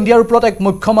ঐক্যমঞ্চ ইণ্ডিয়াৰ ওপৰত এক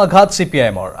মুখ্যম আঘাত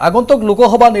CPIMৰ আগন্তুক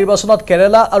লোকসভা নিৰ্বাচনত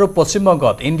কেৰালা আৰু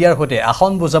পশ্চিমবংগত ইণ্ডিয়াৰ সৈতে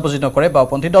আসন বুজাবুজি নকৰে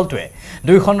বাওপন্থী দলটোৱে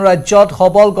দুইখন ৰাজ্যত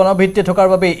সবল গণভিত্তি থকাৰ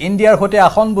বাবে ইণ্ডিয়াৰ সৈতে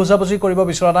আসন বুজাবুজি কৰিব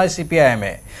বিচৰা নাই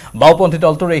CPIMে বাওপন্থী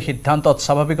দলটোৰ এই সিদ্ধান্তত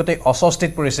স্বাভাৱিকতে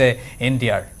অস্বস্তিত পৰিছে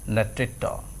ইণ্ডিয়াৰ নেতৃত্ব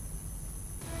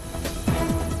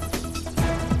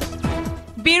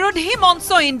বিৰোধী মঞ্চ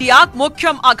ইণ্ডিয়াক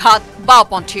মুখ্যম আঘাত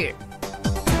বাওপন্থীৰ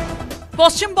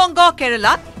পশ্চিমবংগ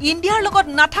কেৰালাত ইণ্ডিয়াৰ লগত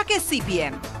নাথাকে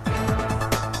CPM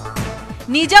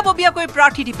নিজাববীয়াকৈ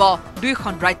প্ৰাৰ্থী দিব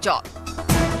দুইখন ৰাজ্য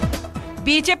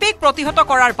বিজেপিক প্ৰতিহত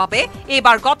কৰাৰ বাবে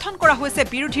এইবাৰ গঠন কৰা হৈছে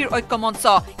বিৰোধীৰ ঐক্যমঞ্চ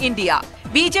ইণ্ডিয়া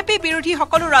বিজেপি বিৰোধী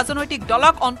সকলো ৰাজনৈতিক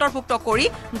দলক অন্তৰ্ভুক্ত কৰি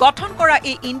গঠন কৰা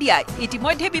এই ইণ্ডিয়াই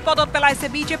ইতিমধ্যে বিপদত পেলাইছে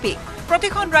বিজেপি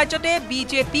প্ৰতিখন ৰাজ্যতে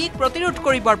বিজেপিক প্ৰতিৰোধ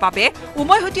কৰিবৰ বাবে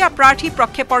উমৈহতীয়া প্ৰাৰ্থী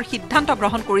প্ৰক্ষেপৰ সিদ্ধান্ত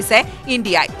গ্ৰহণ কৰিছে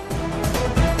ইণ্ডিয়াই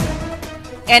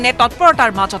এনে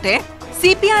তৎপৰতাৰ মাজতে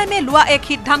CPIMে লোৱা এক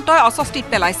সিদ্ধান্তই অস্বস্তিত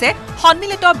পেলাইছে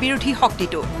সন্মিলিত বিৰোধী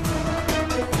শক্তিটো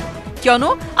কিয়নো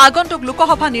আগন্তুক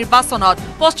লোকসভা নিৰ্বাচনত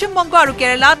পশ্চিমবংগ আৰু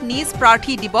কেৰালাত নিজ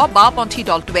প্ৰাৰ্থী দিব বাওপন্থী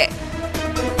দলটোৱে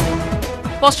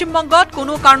পশ্চিমবংগত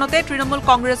কোনো কাৰণতে তৃণমূল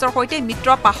কংগ্ৰেছৰ সৈতে মিত্ৰ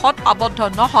পাশত আবদ্ধ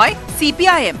নহয়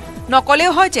CPIM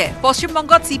নকলেও হয় যে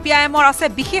পশ্চিমবংগত CPIMৰ আছে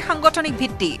বিশেষ সাংগঠনিক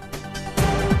ভিত্তি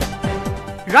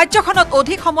ৰাজ্যখনত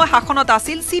অধিক সময় শাসনত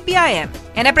আছিল CPIM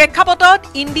এনে প্ৰেক্ষাপটত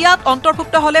ইণ্ডিয়াত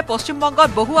অন্তৰ্ভুক্ত হলে পশ্চিমবংগত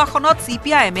বহু আসনত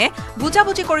CPIMে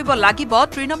বুজাবুজি কৰিব লাগিব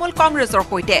তৃণমূল কংগ্ৰেছৰ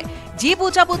সৈতে যি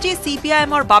বুজাবুজি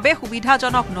CPIMৰ বাবে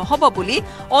সুবিধাজনক নহব বুলি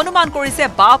অনুমান কৰিছে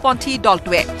বাওপন্থী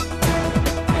দলটোৱে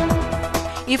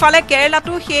ইফালে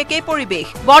কেৰালাতো হেকেই পৰিবেশ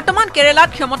বৰ্তমান কেৰালাত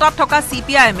ক্ষমতাত থকা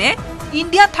CPIMে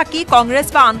ইণ্ডিয়াত থাকি কংগ্ৰেছ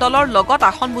বা আন্দোলনৰ লগত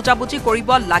আসন বুজাবুজি কৰিব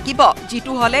লাগিব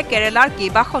যিটো হলে কেৰালাৰ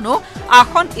কেইবাখনো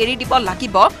আসন এৰি দিব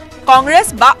লাগিব কংগ্ৰেছ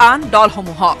বা আন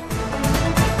দলসমূহক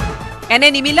এনে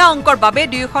নিমিলা অংকৰ বাবে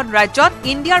দুইখন ৰাজ্যত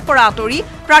ইণ্ডিয়াৰ পৰা আঁতৰি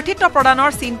প্ৰাৰ্থিত্ব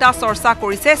প্ৰদানৰ চিন্তা চৰ্চা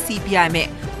কৰিছে CPIMে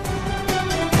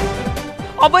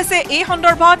অৱশ্যে এই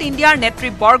সন্দৰ্ভত ইণ্ডিয়াৰ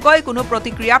নেতৃবৰ্গই কোনো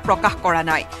প্ৰতিক্ৰিয়া প্ৰকাশ কৰা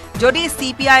নাই যদি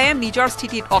CPIM নিজৰ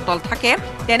স্থিতিত অটল থাকে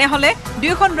তেনেহলে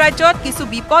দুইখন ৰাজ্যত কিছু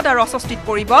বিপদ আৰু অস্বস্তিত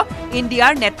পৰিব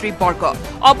ইণ্ডিয়াৰ নেতৃবৰ্গ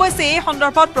অৱশ্যে এই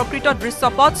সন্দৰ্ভত প্ৰকৃত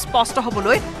দৃশ্যপট স্পষ্ট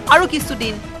হ'বলৈ আৰু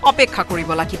কিছুদিন অপেক্ষা কৰিব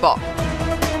লাগিব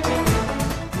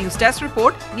news desk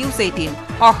report news 18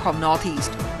 Assam north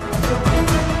east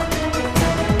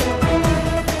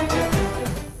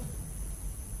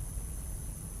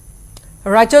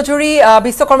ৰাজ্যজুৰি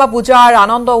বিশ্বকৰ্মা পূজাৰ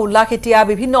আনন্দ উল্লাস এতিয়া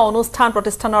বিভিন্ন অনুষ্ঠান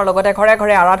প্ৰতিষ্ঠানৰ লগতে ঘৰে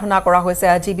ঘৰে আৰাধনা কৰা হৈছে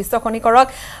আজি বিশ্ব খনিকৰক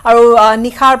আৰু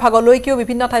নিখাৰ ভাগলৈকেও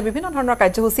বিভিন্ন ঠাই বিভিন্ন ধৰণৰ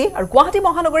কাৰ্যসূচী আৰু গুৱাহাটী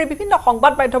মহানগৰীৰ বিভিন্ন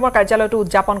সংবাদ মাধ্যমৰ কাৰ্যালয়তো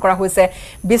উদযাপন কৰা হৈছে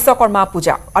বিশ্বকৰ্মা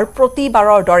পূজা আৰু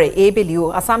প্ৰতিবাৰৰ দৰে এইবেলিও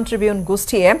আসাম ট্ৰিবিউন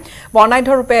গোষ্ঠীয়ে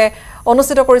বৰ্ণাঢ্যৰূপে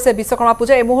অনুষ্ঠিত কৰিছে বিশ্বকৰ্মা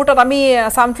পূজা এই মুহূৰ্তত আমি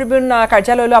আসাম ট্ৰিবিউন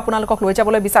কাৰ্যালয়লৈ আপোনালোকক লৈ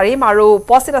যাবলৈ বিচাৰিম আৰু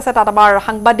উপস্থিত আছে তাত আমাৰ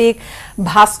সাংবাদিক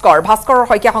ভাস্কৰৰ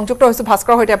সৈতে সংযুক্ত হৈছো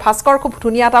ভাস্কৰ খুব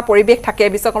ধুনীয়া এটা পৰিৱেশ থাকে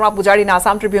বিশ্বকৰ্মা পূজাৰ দিনা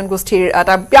আসাম ট্ৰিবিউন গোষ্ঠীৰ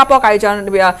এটা ব্যাপক আয়োজন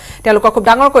তেওঁলোকৰ খুব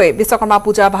ডাঙৰকৈ বিশ্বকৰ্মা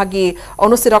পূজা ভাগি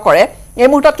অনুষ্ঠিত কৰে এই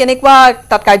মুহূৰ্তত কেনেকুৱা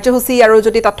তাত কাৰ্যসূচী আৰু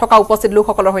যদি তাত থকা উপস্থিত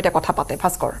লোকসকলৰ সৈতে কথা পাতে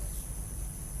ভাস্কৰ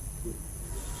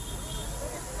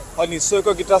হয়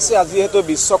নিশ্চয়কৈ গীতাশ্ৰী আজি হেতু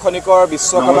বিশ্বখনিকৰ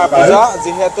বিশ্বকৰ্মা পূজা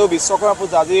যিহেতু বিশ্বকৰ্মা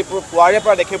পূজা আজি পুৱাৰে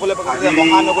পৰা দেখিবলৈ পোৱা গৈছে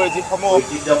মহানগৰীৰ যিসমূহ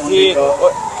যি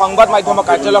সংবাদ মাধ্যমৰ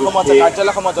কাৰ্যালয়সমূহ আছে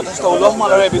কাৰ্যালয়সমূহত যথেষ্ট উলহ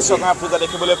মালহেৰে বিশ্বকৰ্মা পূজা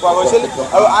দেখিবলৈ পোৱা গৈছিল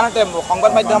আৰু আনহাতে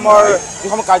সংবাদ মাধ্যমৰ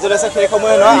যিসমূহ কাৰ্যালয় আছে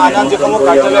সেইসমূহে নহয় আন যিসমূহ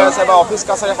কাৰ্যালয় আছে বা অফিচ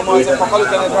কাছাৰীসমূহ আছে সকলো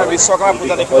তেনেধৰণৰ বিশ্বকৰ্মা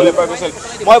পূজা দেখিবলৈ পোৱা গৈছিল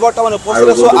মই বৰ্তমান উপস্থিত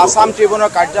আছোঁ আছাম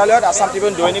ট্ৰিবিউনৰ কাৰ্যালয়ত আছাম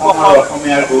ট্ৰিবিউন দৈনিক অসম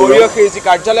পৰিৱেশৰ যি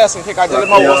কাৰ্যালয় আছে সেই কাৰ্যালয়ত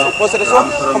মই উপস্থিত আছোঁ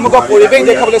সমগ্ৰ পৰিৱেশ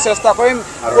দেখাবলৈ চেষ্টা কৰিম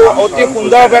অতি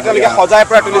সুন্দৰভাৱে তেওঁলোকে সজাই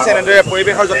পৰা তুলিছে এনেদৰে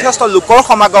পৰিৱেশৰ যথেষ্ট লোকৰ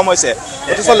সমাগম হৈছে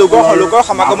লোকৰ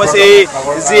সমাগম হৈছে এই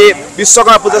যি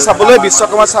বিশ্বকৰ্মা পূজা চাবলৈ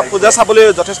বিশ্বকৰ্মা পূজা চাবলৈ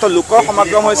যথেষ্ট লোকৰ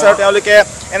সমাগম হৈছে আৰু তেওঁলোকে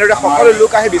এনেদৰে সকলো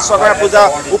লোক আহি বিশ্বকৰ্মা পূজা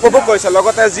উপভোগ কৰিছে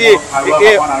লগতে যি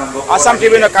আছাম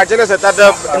ট্ৰিবিউনৰ কাৰ্যালয় আছে তাত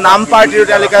নাম পাৰ্টিৰ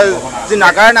তেওঁলোকে যি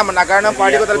নাগাৰ নাম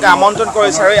পাৰ্টিক তেওঁলোকে আমন্ত্ৰণ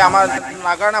কৰিছে আৰু আমাৰ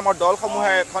নাগাৰ নামৰ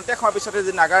দলসমূহে খন্তেক সময়ৰ পিছতে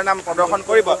যি নাগাৰ নাম প্ৰদৰ্শন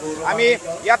কৰিব আমি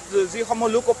ইয়াত যিসমূহ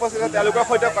লোক উপস্থিত আছে তেওঁলোকৰ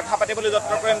সৈতে কথা পাতিবলৈ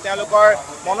যত্ন কৰিম তেওঁলোকৰ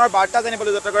মনৰ বাৰ্তা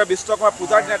জানিবলৈ যত্ন কৰিম বিশ্বকৰ্মা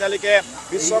পূজাৰ দিনা তেওঁলোকে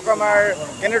বিশ্বকৰ্মাৰ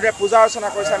কেনেদৰে পূজা অৰ্চনা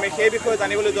কৰিছে আমি সেই বিষয়ে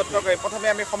জানিবলৈ যত্ন কৰিম প্ৰথমে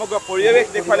আমি সমগ্ৰ পৰিৱেশ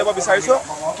দেখুৱাই ল'ব বিচাৰিছোঁ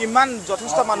কিমান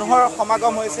যথেষ্ট মানুহৰ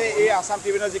সমাগম হৈছে এই আছাম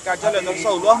ট্ৰিবিউনৰ যি কাৰ্যালয় যথেষ্ট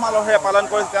উলহ মালহেৰে পালন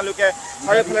কৰিছে তেওঁলোকে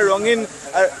চাৰিওফালে ৰঙীন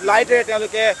লাইটেৰে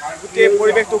তেওঁলোকে গোটেই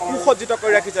পৰিৱেশটো সুসজ্জিত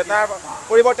কৰি ৰাখিছে তাৰ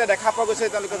পৰিৱৰ্তে দেখা পোৱা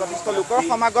গৈছে তেওঁলোকে যথেষ্ট লোকৰ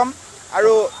সমাগম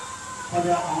আৰু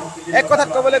এক কথাত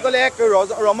ক'বলৈ গ'লে এক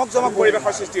ৰমক জমক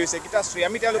পৰিৱেশৰ সৃষ্টি হৈছে গীতাশ্ৰী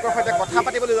আমি তেওঁলোকৰ সৈতে কথা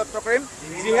পাতিবলৈ যত্ন কৰিম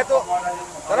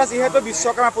যিহেতু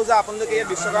বিশ্বকৰ্মা পূজা আপোনালোকে এই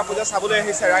বিশ্বকৰ্মা পূজা চাবলৈ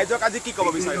আহিছে ৰাইজক আজি কি ক'ব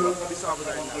বিচাৰিব বিশ্বকৰ্মা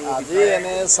পূজা আজি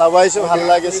এনে চাব আহিছোঁ ভাল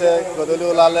লাগিছে গধূলি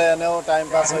ওলালে এনেও টাইম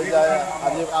পাছ হৈ যায়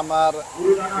আজি আমাৰ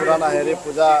পুৰণা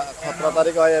পূজা 17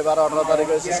 তাৰিখ হয় এবাৰ 18 তাৰিখ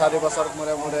হৈছে 4 বছৰ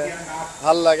মূৰে মূৰে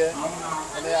ভাল লাগে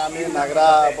এনে আমি নাগৰা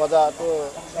বজাৰটো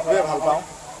খুবেই ভাল পাওঁ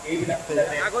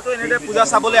আগতো এনেদৰে পূজা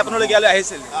চাবলৈ আপোনালোকে ইয়ালৈ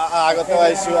আহিছিল আগতেও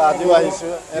আহিছোঁ আজিও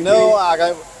আহিছোঁ এনেও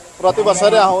প্ৰতি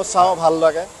বছৰে আহোঁ চাওঁ ভাল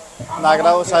লাগে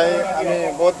নাগৰাও চাই আমি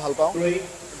বহুত ভাল পাওঁ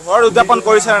ঘৰত উদযাপন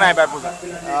কৰিছে নাই এবাৰ পূজা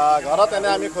ঘৰত এনে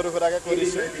আমি সৰু সুৰাকৈ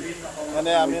কৰিছোঁ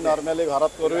এনে আমি নৰ্মেলি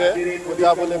ঘৰত কৰোঁৱে পূজা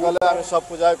বুলি ক'লে আমি চব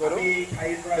পূজাই কৰোঁ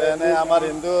এনে আমাৰ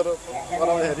হিন্দুৰ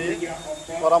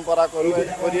পৰম্পৰা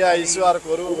কৰি আহিছোঁ আৰু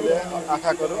কৰোঁ বুলি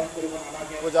আশা কৰোঁ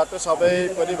পূজাটো চবেই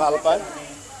কৰি ভাল পায়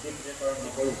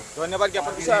ধন্যবাদ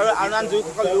জ্ঞাপন কৰিছোঁ আৰু আন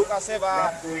যিসকল লোক আছে বা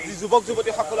যি যুৱক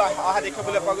যুৱতীসকলে অহা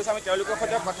দেখিবলৈ পোৱা গৈছে আমি তেওঁলোকৰ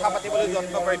সৈতে কথা পাতিবলৈ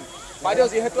যত্ন কৰিম বাইদেউ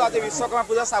যিহেতু আজি বিশ্বকৰ্মা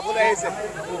পূজা চাবলৈ আহিছে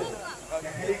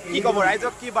কি ক'ব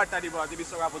ৰাইজক কি বাৰ্তা দিব আজি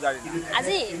বিশ্বকৰ্মা পূজাৰ দিনা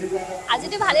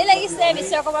আজিতো ভালেই লাগিছে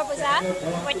বিশ্বকৰ্মা পূজা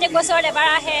প্ৰত্যেক বছৰত এবাৰ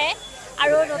আহে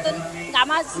আৰু নতুন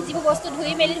গামা যিবোৰ বস্তু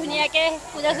ধুই মেলি ধুনীয়াকৈ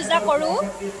পূজা চূজা কৰোঁ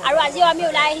আৰু আজিও আমি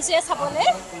ওলাই আহিছোঁ চাবলৈ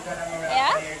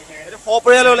এয়া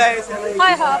সপৰিয়ালে ওলাই আহিছে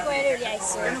হয় সপৰিয়ালে ওলাই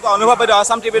আহিছোঁ কেনেকুৱা অনুভৱ বাইদেউ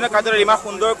আছাম ট্ৰিবিউনৰ কাৰ্যালয়ত ইমান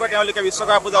সুন্দৰকৈ তেওঁলোকে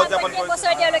বিশ্বকৰ্মা পূজা উদযাপন কৰিছে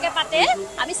বছৰে তেওঁলোকে পাতে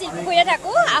আমি শিলপুখুৰীতে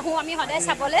থাকোঁ আহোঁ আমি সদায়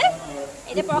চাবলৈ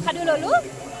এতিয়া প্ৰসাদো ল'লোঁ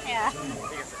এয়া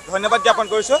ধন্যবাদ জ্ঞাপন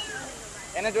কৰিছোঁ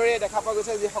এনেদৰে দেখা পোৱা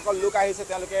গৈছে যিসকল লোক আহিছে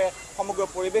তেওঁলোকে সমগ্ৰ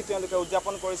পৰিৱেশ তেওঁলোকে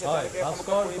উদযাপন কৰিছে তেওঁলোকে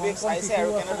সমগ্ৰ পৰিৱেশ চাইছে আৰু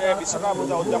কেনেদৰে বিশ্বকৰ্মা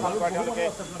পূজা উদযাপন কৰে তেওঁলোকে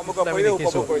সমগ্ৰ পৰিৱেশ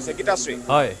উপভোগ কৰিছে গীতাশ্ৰী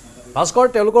হয় ভাস্কৰ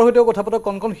তেওঁলোকৰ সৈতেও কথা পতা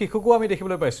কণ শিশুকো আমি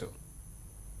দেখিবলৈ পাইছোঁ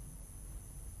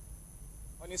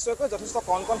নিশ্চয়কৈ যথেষ্ট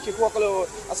কণ শিশুসকলে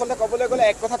আচলতে ক'বলৈ গ'লে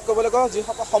এক কথাত ক'বলৈ গ'লে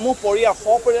যিসকল সমূহ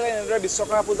সপৰিয়ালে এনেদৰে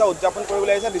বিশ্বকৰ্মা পূজা উদযাপন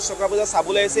কৰিবলৈ আহিছে বিশ্বকৰ্মা পূজা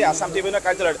চাবলৈ আহিছে আছাম ট্ৰিবিউনৰ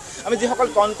কাৰ্যালয়ত আমি যিসকল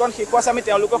কণ শিশু আছে আমি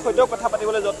তেওঁলোকৰ সৈতেও কথা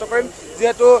পাতিবলৈ যত্ন কৰিম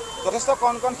যিহেতু যথেষ্ট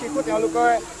কণ শিশু তেওঁলোকৰ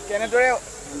কেনেদৰে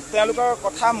তেওঁলোকৰ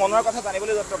কথা মনৰ কথা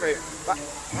জানিবলৈ যত্ন কৰিম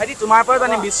ভাইটি তোমাৰ পৰা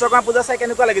জানি বিশ্বকৰ্মা পূজা চাই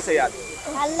কেনেকুৱা লাগিছে ইয়াত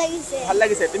ভাল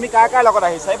লাগিছে তুমি কাৰ লগত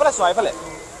আহিছা এইফালে চোৱা এইফালে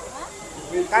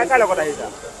কাৰ লগত আহিছা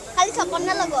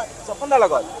সপনাৰ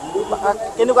লগত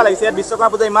কেনেকুৱা লাগিছে ইয়াত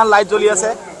বিশ্বকৰ্মা পূজা ইমান লাইট জ্বলি আছে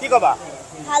কি ক'বা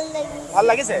ভাল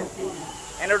লাগিছে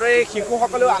এনেদৰে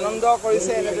শিশুসকলেও আনন্দ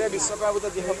কৰিছে এনেদৰে বিশ্বকৰ্মা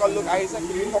পূজাত যিসকল লোক আহিছে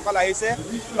শিশুসকল আহিছে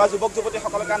বা যুৱক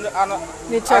যুৱতীসকলক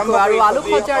নিশ্চয়কৈ আৰু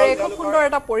আলোকসজ্জাৰে খুব সুন্দৰ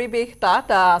এটা পৰিৱেশ তাত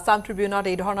আছাম ট্ৰিবিউনত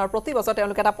এই ধৰণৰ প্ৰতি বছৰ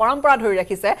তেওঁলোকে এটা পৰম্পৰা ধৰি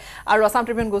ৰাখিছে আৰু আছাম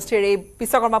ট্ৰিবিউন গোষ্ঠীৰ এই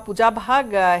বিশ্বকৰ্মা পূজা ভাগ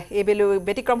এইবেলি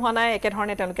ব্যতিক্ৰম হোৱা নাই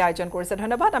একেধৰণে তেওঁলোকে আয়োজন কৰিছে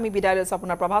ধন্যবাদ আমি বিদায় লৈছোঁ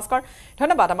আপোনাৰ প্ৰভাস্কৰ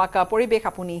ধন্যবাদ আমাক পৰিৱেশ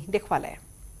আপুনি দেখুৱালে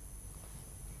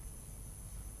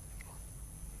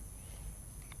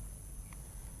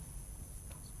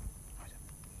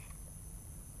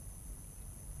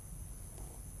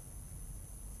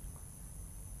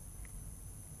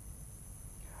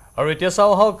আৰু এতিয়া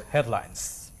চাওঁ হওক হেডলাইনছ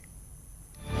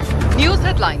নিউজ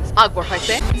হেডলাইনছ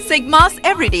আগবঢ়াইছে সিগমাছ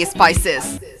এভৰিডে স্পাইচেছ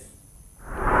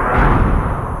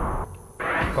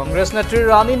কংগ্ৰেছ নেত্ৰী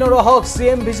ৰাণী নৰহক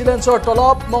চিএম ভিজিলেন্সৰ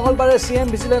তলব মঙলবাৰে চিএম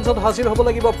ভিজিলেন্সত হাজিৰ হ'ব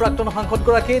লাগিব প্ৰাক্তন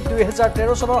সাংসদগৰাকী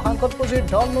 2013 চনৰ সাংসদ পুঁজিৰ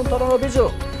ধন লুণ্ঠনৰ অভিযোগ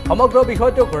সমগ্ৰ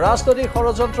বিষয়টোক ৰাজনৈতিক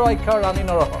ষড়যন্ত্ৰ আখ্যা ৰাণী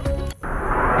নৰহৰ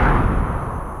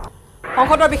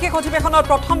সংসদৰ বিশেষ অধিৱেশনৰ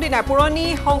প্ৰথম দিনা পুৰণি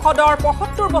সংসদৰ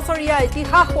 ৭৫ বছৰীয়া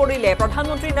ইতিহাস পঢ়িলে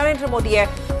প্ৰধানমন্ত্ৰী নৰেন্দ্ৰ মোদীয়ে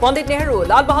পণ্ডিত নেহৰু,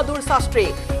 লাল বাহাদুৰ শাস্ত্ৰী,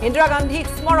 ইন্দিৰা গান্ধীক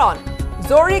স্মৰণ,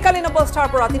 জৰুৰীকালীন অৱস্থাৰ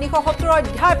পৰা ৩৭০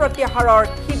 অধ্যায় প্ৰত্যাহাৰৰ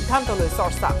সিদ্ধান্তলৈ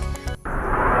চৰ্চা।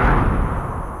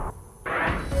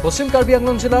 পশ্চিম কাৰ্বি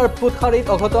আংলং জিলাৰ পুথখাৰীত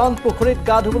অঘটন, পুখুৰীত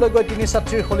গা ধুবলৈ গৈ ৩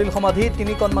 ছাত্ৰীৰ সলিল সমাধি,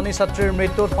 ৩ কণমানি ছাত্ৰীৰ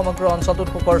মৃত্যুত সমগ্ৰ অঞ্চলটোত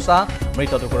শোকৰ ছাঁ,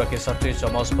 মৃত দুগৰাকী ছাত্ৰীৰ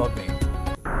যমজ ভগ্নী।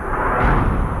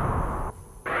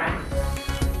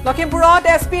 লখিমপুৰত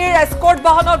এছপিৰ এস্কৰ্ট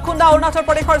বাহনত খুন্দা অৰুণাচল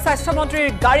প্ৰদেশৰ স্বাস্থ্যমন্ত্ৰীৰ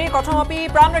গাড়ী, কথমপি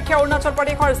প্ৰাণৰক্ষা অৰুণাচল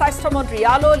প্ৰদেশৰ স্বাস্থ্যমন্ত্ৰী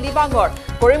আলো লিবাংগৰ।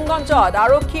 কৰিমগঞ্জত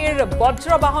আৰক্ষীৰ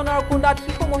বজ্ৰ বাহনৰ খুন্দাত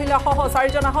শিশু মহিলাসহ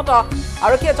 4জন আহত,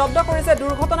 আৰক্ষীয়ে জব্দ কৰিছে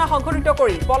দুৰ্ঘটনা সংঘটিত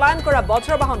কৰি পলায়ন কৰা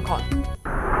বজ্ৰ বাহনখন।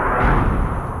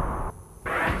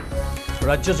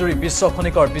 ৰাজ্যজুৰি বিশ্ব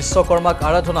খনিকৰ বিশ্বকৰ্মাক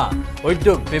আৰাধনা,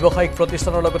 উদ্যোগ ব্যৱসায়িক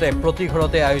প্ৰতিষ্ঠানৰ লগতে প্ৰতি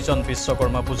ঘৰতে আয়োজন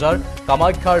বিশ্বকৰ্মা পূজাৰ,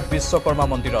 কামাখ্যাৰ বিশ্বকৰ্মা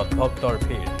মন্দিৰত ভক্তৰ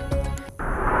ভিৰ।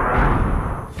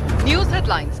 News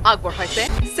headlines আগবঢ়াইছে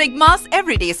Sigma's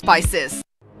Everyday Spices.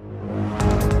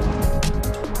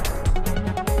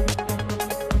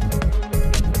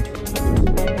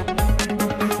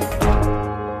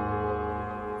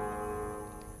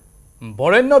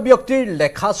 বৰেণ্য ব্যক্তিৰ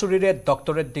লেখা চুৰিৰে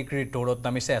ডক্টৰেট ডিগ্ৰীৰ দৌৰত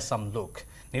নামিছে এছাম লোক।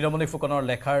 নীলমণি ফুকনৰ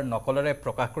লেখাৰ নকলেৰে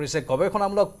প্ৰকাশ কৰিছে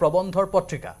গৱেষণামূলক প্ৰবন্ধৰ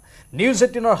পত্ৰিকা। নিউজ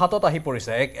 18ৰ হাতত আহি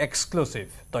পৰিছে এক এক্সক্লুচিভ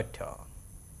তথ্য।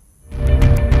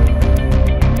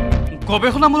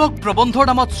 গৱেষণামূলক প্ৰবন্ধৰ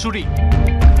নামত চুৰি।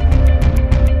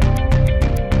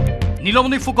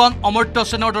 নীলমণি ফুকন, অমৰ্ত্য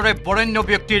সেনৰ দৰে বৰেণ্য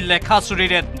ব্যক্তিৰ লেখা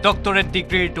চুৰিৰে ডক্টৰেট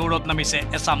ডিগ্ৰীৰ দৌৰত নামিছে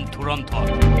এছাম ধুৰন্ধৰ।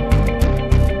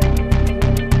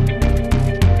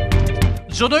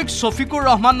 জনৈক শফিকুৰ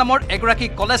ৰহমান নামৰ এগৰাকী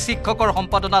কলেজ শিক্ষকৰ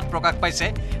সম্পাদনাত প্ৰকাশ পাইছে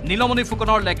নীলমণি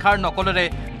ফুকনৰ লেখাৰ নকলেৰে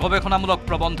গৱেষণামূলক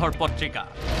প্ৰবন্ধৰ পত্ৰিকা।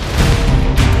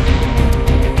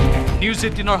 নিউজ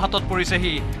 18ৰ হাতত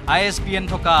পৰিছেহি ISBN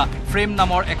থকা ফ্ৰেম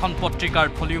নামৰ এখন পত্ৰিকাৰ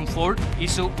ভলিউম 4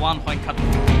 ইছ্যু 1 সংখ্যাটো।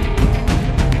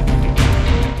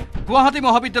 গুৱাহাটী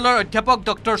মহাবিদ্যালয়ৰ অধ্যাপক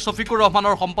ডক্টৰ শফিকুৰ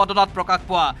ৰহমানৰ সম্পাদনাত প্ৰকাশ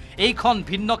পোৱা এইখন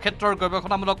ভিন্ন ক্ষেত্ৰৰ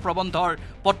গৱেষণামূলক প্ৰবন্ধৰ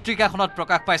পত্ৰিকাখনত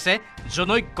প্ৰকাশ পাইছে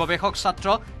জনৈক গৱেষক ছাত্ৰ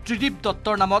ত্ৰিদীপ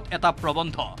দত্তৰ নামত এটা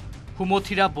প্ৰবন্ধ,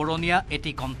 সুমথিৰা বৰণীয়া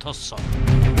এটি কণ্ঠস্বৰ।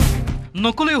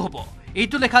 নকলেও হ'ব,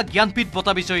 এইটো লেখা জ্ঞানপীঠ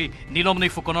বঁটা বিজয়ী নীলমণি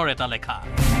ফুকনৰ এটা লেখা।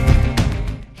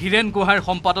 হীৰেণ গোহাঁইৰ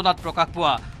সম্পাদনাত প্ৰকাশ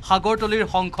পোৱা সাগৰতলীৰ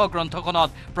শংখ গ্ৰন্থখনত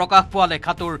প্ৰকাশ পোৱা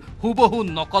লেখাটোৰ হুবহু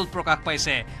নকল প্ৰকাশ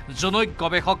পাইছে জনৈক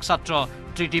গৱেষক ছাত্ৰ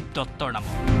ত্ৰিদীপ দত্তৰ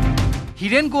নামত।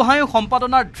 হীৰেণ গোহাঁইও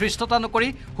সম্পাদনাৰ ধৃষ্টতা নকৰি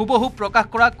হুবহু প্ৰকাশ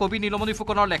কৰা কবি নীলমণি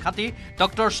ফুকনৰ লেখাটি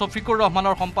ডক্টৰ শফিকুৰ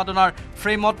ৰহমানৰ সম্পাদনাৰ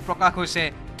ফ্ৰেমত প্ৰকাশ হৈছে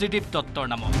ত্ৰিদীপ দত্তৰ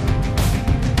নামত।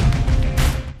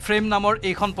 ফ্ৰেম নামৰ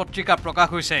এইখন পত্ৰিকা প্ৰকাশ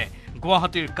হৈছে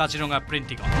গুৱাহাটীৰ কাজিৰঙা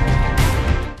প্ৰিণ্টিঙত।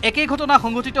 একেই ঘটনা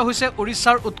সংঘটিত হৈছে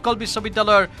উৰিষ্যাৰ উৎকল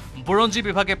বিশ্ববিদ্যালয়ৰ বুৰঞ্জী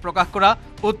বিভাগে প্ৰকাশ কৰা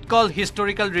উৎকল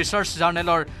হিষ্টৰিকেল ৰিচাৰ্চ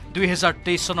জাৰ্নেলৰ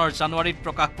 2023 চনৰ জানুৱাৰীত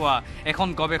প্ৰকাশ পোৱা এখন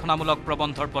গৱেষণামূলক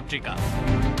প্ৰবন্ধৰ পত্ৰিকা।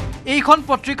 এইখন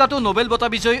পত্ৰিকাটো নোবেল বঁটা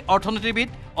বিজয়ী অৰ্থনীতিবিদ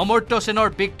অমৰ্ত্য সেনৰ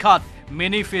বিখ্যাত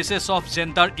many faces of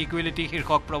gender equality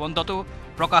শীৰ্ষক প্ৰবন্ধটো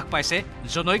প্ৰকাশ পাইছে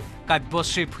জনৈক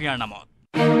কাব্যশ্ৰী ভূঞাৰ নামত।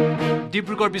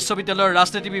 ডিব্ৰুগড় বিশ্ববিদ্যালয়ৰ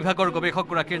ৰাজনীতি বিভাগৰ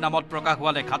গৱেষকগৰাকীৰ নামত প্ৰকাশ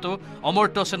হোৱা লেখাটো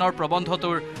অমৰ্ত্য সেনৰ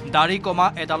প্ৰবন্ধটোৰ দাড়ি কমা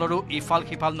এডালৰো ইফাল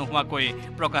সিফাল নোহোৱাকৈ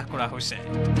প্ৰকাশ কৰা হৈছে।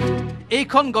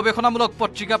 এইখন গৱেষণামূলক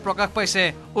পত্ৰিকা প্ৰকাশ পাইছে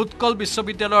উৎকল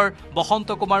বিশ্ববিদ্যালয়ৰ বসন্ত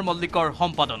কুমাৰ মল্লিকৰ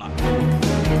সম্পাদনা।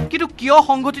 কিন্তু কিয়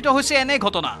সংঘটিত হৈছে এনে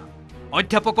ঘটনা?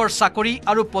 অধ্যাপকৰ চাকৰি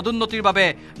আৰু পদোন্নতিৰ বাবে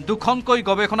দুখনকৈ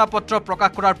গৱেষণা পত্ৰ প্ৰকাশ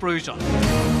কৰাৰ প্ৰয়োজন।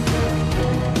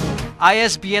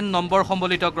 ISBN নম্বৰ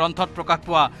সম্বলিত গ্ৰন্থত প্ৰকাশ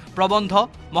পোৱা প্ৰবন্ধ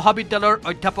মহাবিদ্যালয়ৰ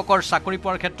অধ্যাপকৰ চাকৰি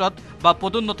পোৱাৰ ক্ষেত্ৰত বা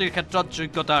পদোন্নতিৰ ক্ষেত্ৰত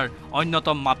যোগ্যতাৰ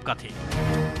অন্যতম মাপকাঠি।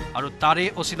 আৰু তাৰে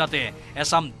অচিলাতে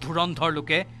এছাম ধুৰন্ধৰ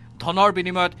লোকে ধনৰ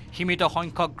বিনিময়ত সীমিত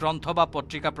সংখ্যক গ্ৰন্থ বা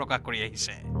পত্ৰিকা প্ৰকাশ কৰি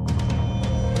আহিছে।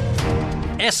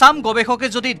 এছাম গৱেষকে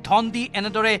যদি ধন দি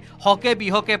এনেদৰে হকে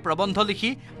বিহকে প্ৰবন্ধ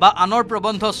লিখি বা আনৰ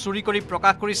প্ৰবন্ধ চুৰি কৰি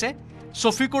প্ৰকাশ কৰিছে,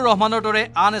 শফিকুৰ ৰহমানৰ দৰে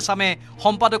আন এছামে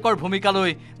সম্পাদকৰ ভূমিকা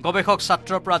লৈ গৱেষক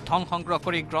ছাত্ৰৰ পৰা ধন সংগ্ৰহ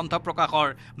কৰি গ্ৰন্থ প্ৰকাশৰ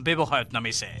ব্যৱসায়ত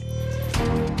নামিছে।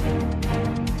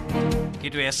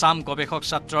 কিন্তু এছাম গৱেষক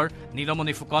ছাত্ৰৰ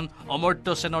নীলমণি ফুকন, অমৰ্ত্য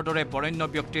সেনৰ দৰে বৰেণ্য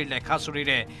ব্যক্তিৰ লেখা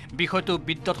চুৰিৰে বিষয়টো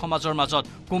বিদ্যৎ সমাজৰ মাজত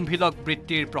কুম্ভিলক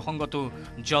বৃত্তিৰ প্ৰসংগটো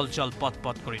জল জল পট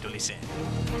পট কৰি তুলিছে।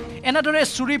 এনেদৰে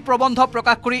চুৰি প্ৰবন্ধ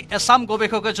প্ৰকাশ কৰি এছাম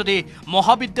গৱেষকে যদি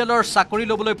মহাবিদ্যালয়ৰ চাকৰি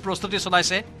ল'বলৈ প্ৰস্তুতি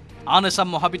চলাইছে, আন এছাম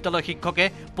মহাবিদ্যালয় শিক্ষকে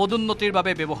পদোন্নতিৰ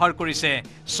বাবে ব্যৱহাৰ কৰিছে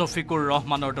শফিকুৰ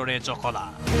ৰহমানৰ দৰে জখলা।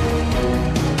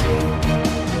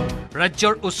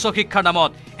 ৰাজ্যৰ উচ্চ শিক্ষাৰ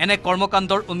নামত এনে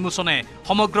কৰ্মকাণ্ডৰ উন্মোচনে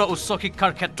সমগ্ৰ উচ্চ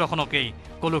শিক্ষাৰ ক্ষেত্ৰখনকেই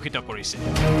কলুষিত কৰিছে।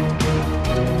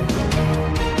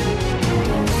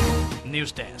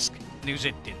 News desk,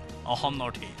 News18 Assam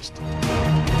Northeast।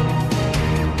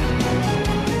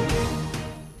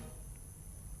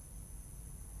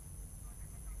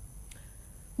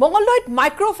 মঙ্গলদৈত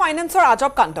micro ফাইনেন্সৰ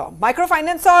আজব কাণ্ড মাইক্ৰ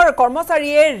ফাইনেন্সৰ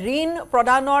কৰ্মচাৰীয়ে ঋণ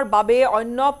প্ৰদানৰ বাবে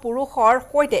অন্য পুৰুষৰ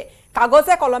সৈতে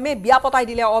কাগজে কলমে বিয়া পতাই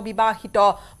দিলে অবিবাহিত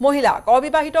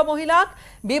মহিলাক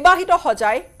বিবাহিত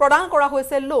সজাই প্ৰদান কৰা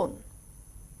হৈছে লোন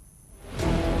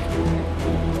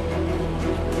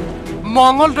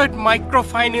মঙ্গলদৈত মাইক্ৰ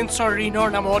ফাইনেন্সৰ ঋণৰ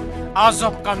নামত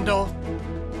আজব কাণ্ড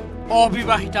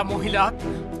অবিবাহিতা মহিলাক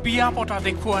বিয়া পতা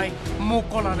দেখুৱাই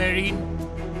মোকলালে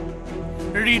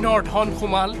ঋণৰ ধন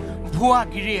সোমাল ভুৱা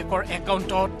গিৰিয়েকৰ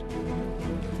একাউণ্টত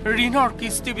ঋণৰ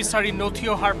কিস্তি বিচাৰি নথি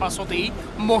অহাৰ পাছতেই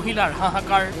মহিলাৰ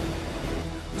হাহাকাৰ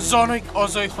জনৈক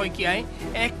অজয় শইকীয়াই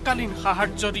এককালীন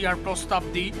সাহায্য দিয়াৰ প্ৰস্তাৱ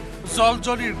দি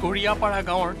জলজলিৰ গৰিয়াপাৰা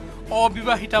গাঁৱৰ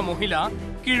অবিবাহিতা মহিলা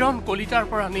কিৰণ কলিতাৰ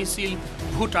পৰা নিছিল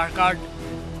ভোটাৰ কাৰ্ড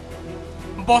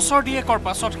বছৰ দিয়েকৰ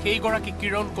পাছত সেইগৰাকী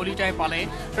কিৰণ কলিতাই পালে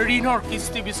ঋণৰ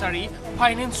কিস্তি বিচাৰি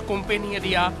ফাইনেন্স কোম্পানীয়ে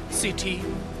দিয়া চিঠি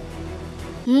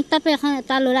মোক তাপে এখন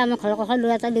এটা ল'ৰা আমাৰ ঘৰৰ কাষৰ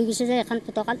ল'ৰা এটা লৈ গৈছে যে এখন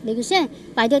ফটো কাৰ্ড লৈ গৈছে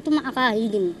বাইদেউ তোমাক আকা হেৰি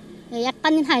দিম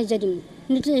এককালীন সাহায্য দিম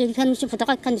হেৰিখন দিছোঁ ফটো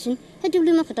কাৰ্ডখন দিছোঁ সেইটো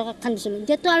বুলি মই ফটো কাৰ্ডখন দিছিলোঁ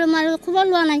যিহেতু আৰু মই খবৰ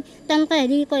লোৱা নাই তেওঁলোকে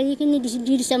হেৰি কৰিখিনি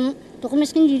দি দিছে মোক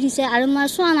ডকুমেণ্টছখিনি দি দিছে আৰু মই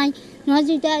চোৱা নাই নহয়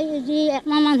যেতিয়া যি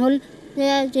একমাহমান হ'ল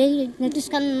যে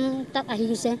নটিছখন তাত আহি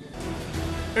গৈছে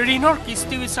ঋণৰ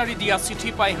কিস্তি বিচাৰি দিয়া চিঠি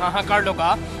পাই হাহাকাৰ লগা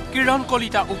কিৰণ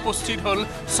কলিতা উপস্থিত হ'ল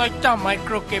সত্যা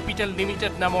মাইক্ৰ কেপিটেল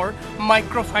লিমিটেড নামৰ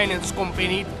মাইক্ৰ ফাইনেন্স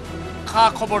কোম্পানীত খা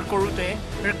খবৰ কৰোঁতে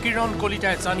কিৰণ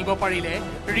কলিতাই জানিব পাৰিলে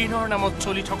ঋণৰ নামত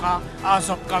চলি থকা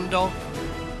আজব কাণ্ড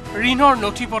ঋণৰ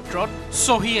নথিপত্ৰত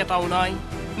চহী এটাও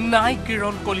নাই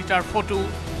কিৰণ কলিতাৰ ফটো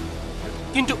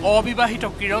কিন্তু অবিবাহিত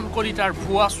কিৰণ কলিতাৰ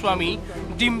ভুৱা স্বামী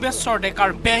ডিম্বেশ্বৰ ডেকাৰ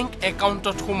বেংক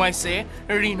একাউণ্টত সোমাইছে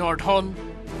ঋণৰ ধন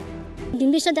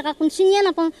ডিম্বেশ্বৰ ডেকা কোন চিনিয়ে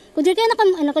নাপাওঁ গতিকে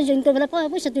এনেকৈ জইন কৰিবলৈ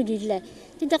পইচাটো দি দিলে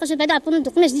তেতিয়া কৈছে বাইদেউ আপোনাৰ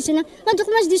ডকুমেণ্টছ দিছে না মই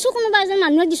ডকুমেণ্টছ দিছোঁ কোনোবা এজন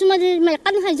মানুহক দিছোঁ মই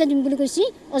এককালীন সাহায্য দিম বুলি কৈছে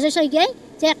অজয় শইকীয়াই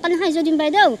যে এককালীন সাহায্য দিম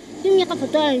বাইদেউ তুমি এটা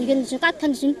ফটো হেৰিখন দিছোঁ কাৰ্ডখন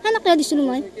দিছোঁ সেনেকৈ দিছিলোঁ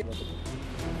মই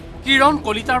কিৰণ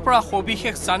কলিতাৰ পৰা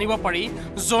সবিশেষ জানিব পাৰি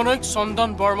জনৈক চন্দন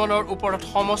বৰ্মনৰ ওপৰত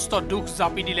সমস্ত দুখ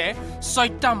জাপি দিলে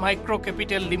সত্যা মাইক্ৰ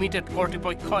কেপিটেল লিমিটেড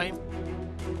কৰ্তৃপক্ষই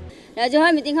ৰাজহুৱা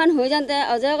মিটিংখন হৈ যাওঁতে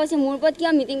অজয়ে কৈছে মোৰ ওপৰত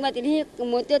কিয় মিটিং পাতিলে সি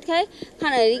মতিয়ত খাই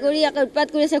খানা হেৰি কৰি উৎপাত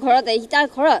কৰিছে ঘৰত আহি তাৰ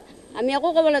ঘৰত আমি একো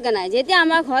ক'ব লগা নাই যেতিয়া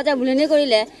আমাৰ ঘৰত ভুলনি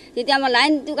কৰিলে তেতিয়া আমাৰ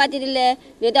লাইনটো কাটি দিলে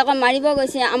দেউতাকক মাৰিব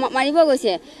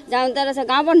গৈছে যাওঁতে তাৰপিছত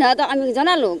গাঁও বন্ধাহঁতক আমি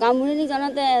জনালোঁ গাঁও মুৰণিক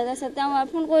জনাওঁতে তাৰপিছত তেওঁ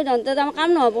ফোন কৰি দিওঁতে আমাৰ কাম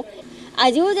নহ'ব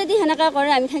আজিও যদি সেনেকৈ কৰে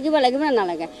আমি থাকিব লাগিব নে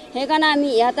নালাগে সেইকাৰণে আমি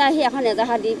ইয়াতে আহি এখন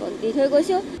এজাহাৰ দি থৈ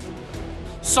গৈছোঁ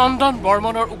চন্দন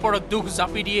বৰ্মনৰ ওপৰত দুখ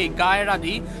জাপি দিয়ে গা এৰা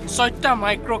দি সত্যা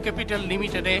মাইক্ৰ কেপিটেল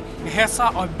লিমিটেডে হেঁচা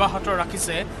অব্যাহত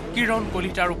ৰাখিছে কিৰণ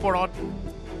কলিতাৰ ওপৰত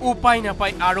উপায়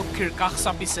নাপাই আৰক্ষীৰ কাষ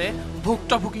চাপিছে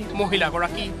ভুক্তভোগী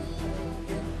মহিলাগৰাকী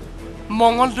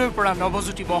মঙ্গলদৈৰ পৰা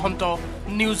Nabajyoti Mahanta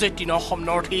news 18 Assam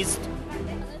north east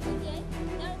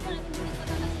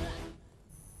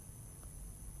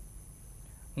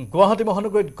Guwahati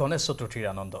মহানগৰীত গণেশ চতুৰ্থীৰ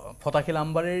আনন্দ ফটাকিল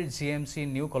আম্বাৰীৰ GMC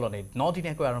নিউ কলনীত 9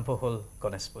 দিনীয়াকৈ আৰম্ভ হ'ল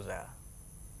গণেশ পূজা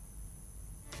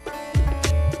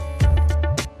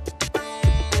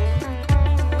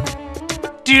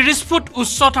 30 ফুট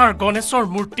উচ্চতাৰ গণেশৰ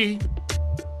মূৰ্তি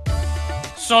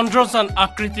চন্দ্ৰযান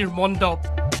আকৃতিৰ মণ্ডপ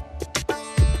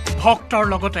ভক্তৰ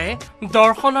লগতে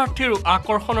দৰ্শনাৰ্থীৰ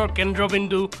আকৰ্ষণৰ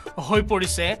কেন্দ্ৰবিন্দু হৈ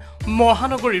পৰিছে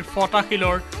মহানগৰীৰ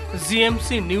ফটাকিলৰ GMC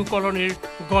নিউ কলনীৰ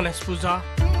গণেশ পূজা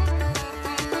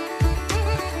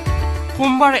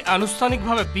সোমবাৰে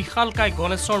আনুষ্ঠানিকভাৱে বিশালকায়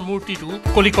গণেশৰ মূৰ্তিটো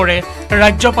মুকলি কৰে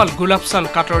ৰাজ্যপাল গোলাপ চান্দ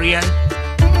কাটৰিয়াই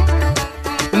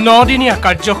 9 দিনীয়া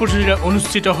কাৰ্যসূচীৰে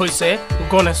অনুষ্ঠিত হৈছে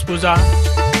গণেশ পূজা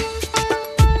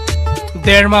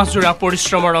 1.5 মাহ জোৰা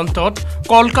পৰিশ্ৰমৰ অন্তত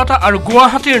কলকাতা আৰু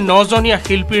গুৱাহাটীৰ 9জনীয়া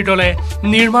শিল্পীৰ দলে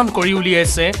নিৰ্মাণ কৰি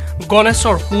উলিয়াইছে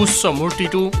গণেশৰ সুউচ্চ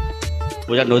মূৰ্তিটো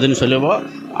পূজা 9 দিন চলিব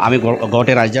আমি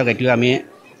গোটেই ৰাজ্যক এতিয়া আমি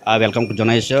वेलकम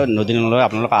জনাইছো 9 দিনলৈ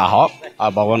আপোনালোক আহক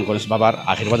আৰু ভগৱান গণেশ বাবাৰ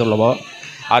আশীৰ্বাদ ল'ব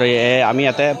আৰু আমি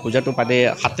ইয়াতে পূজাটো পাতি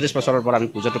 37 বছৰৰ পৰা আমি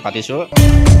পূজাটো পাতিছো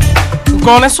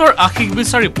গণেশৰ আশীষ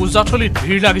বিচাৰি পূজাথলীত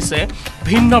ভিৰ লাগিছে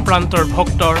ভিন্ন প্ৰান্তৰ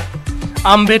ভক্তৰ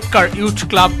আম্বেদকাৰ ইউথ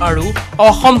ক্লাব আৰু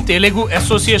অসম তেলেগু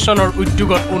এছ'চিয়েশ্যনৰ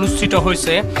উদ্যোগত অনুষ্ঠিত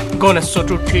হৈছে গণেশ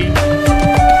চতুৰ্থী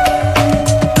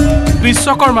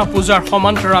বিশ্বকৰ্মা পূজাৰ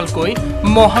সমান্তৰালকৈ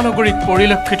মহানগৰীত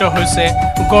পৰিলক্ষিত হৈছে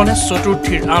গণেশ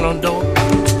চতুৰ্থীৰ আনন্দ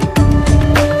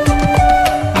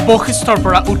বশিষ্ঠৰ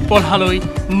পৰা উৎপল হালৈ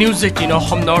news 18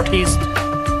 Assam north east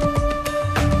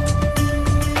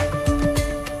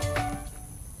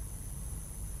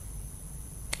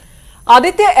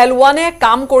Aditya এলৱানে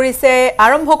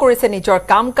আৰম্ভ কৰিছে নিজৰ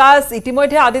কাম-কাজ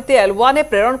ইতিমধ্যে আদিত্য এলৱানে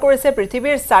প্ৰেৰণ কৰিছে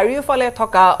পৃথিৱীৰ চাৰিওফালে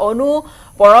থকা অণু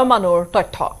পৰমাণুৰ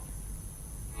তথ্য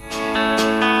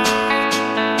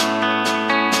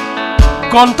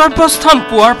গন্তব্যস্থান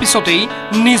পোৱাৰ পিছতেই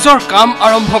নিজৰ কাম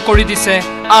আৰম্ভ কৰি দিছে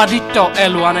আদিত্য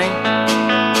এলৱানে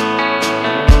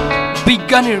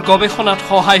বিজ্ঞানীৰ গৱেষণাত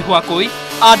সহায় হোৱাকৈ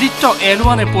আদিত্য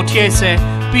এলৱানে পঠিয়াইছে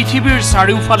পৃথিৱীৰ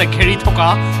চাৰিওফালে ঘেৰি থকা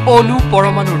অণু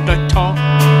পৰমাণুৰ তথ্য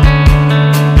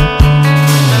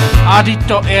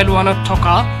আদিত্য এলৱানত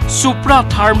থকা সুপ্ৰা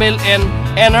থাৰ্মেল এণ্ড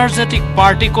এনাৰ্জেটিক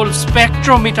পাৰ্টিকল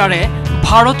স্পেক্ট্ৰমিটাৰে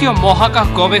ভাৰতীয় মহাকাশ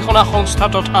গৱেষণা সংস্থা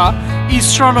তথা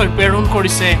ইছৰলৈ প্ৰেৰণ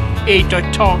কৰিছে এই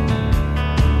তথ্য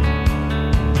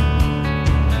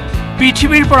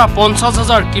পৃথিৱীৰ পৰা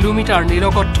 50,000 কিলোমিটাৰ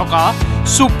নিলগত থকা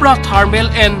সুপ্ৰা থাৰ্মেল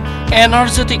এণ্ড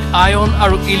এনাৰ্জেটিক আয়ন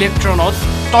আৰু ইলেক্ট্ৰনত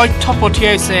তথ্য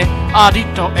পঠিয়াইছে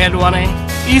আদিত্য এলৱানে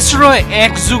ইছৰই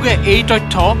একযোগে এই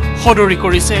তথ্য সদৰি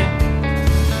কৰিছে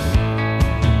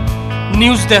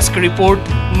news desk report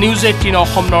News18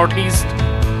 Assam Northeast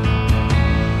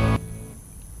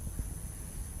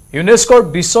ইউনেস্কোৰ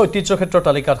বিশ্ব ঐতিহ্য ক্ষেত্ৰৰ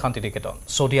তালিকাত শান্তিনিকেতন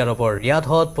সৌদি আৰবৰ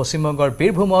ৰিয়াদত পশ্চিমবংগৰ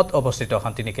বীৰভূমত অৱস্থিত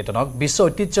শান্তিনিকেতনক বিশ্ব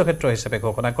ঐতিহ্য ক্ষেত্ৰ হিচাপে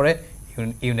ঘোষণা কৰে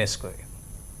ইউনেস্কোই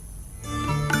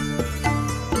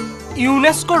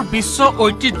ইউনেস্কোৰ বিশ্ব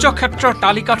ঐতিহ্য ক্ষেত্ৰৰ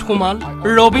তালিকাত সোমাল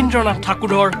ৰবীন্দ্ৰনাথ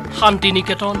ঠাকুৰৰ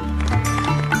শান্তিনিকেতন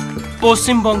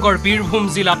পশ্চিমবংগৰ বীৰভূম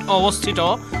জিলাত অৱস্থিত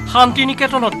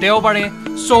শান্তিনিকেতনত দেওবাৰে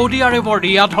সৌদি আৰবৰ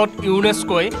ৰিয়াদত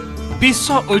ইউনেস্কোই বিশ্ব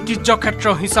ঐতিহ্য ক্ষেত্ৰ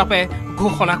হিচাপে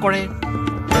ঘোষণা কৰে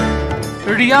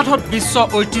ৰিয়াদত বিশ্ব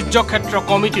ঐতিহ্য ক্ষেত্ৰ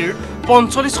কমিটিৰ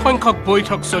 45 সংখ্যক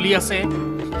বৈঠক চলি আছে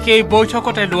সেই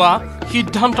বৈঠকতে লোৱা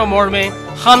সিদ্ধান্ত মৰ্মে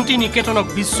শান্তিনিকেতনক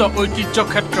বিশ্ব ঐতিহ্য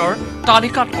ক্ষেত্ৰৰ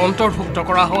তালিকাত অন্তৰ্ভুক্ত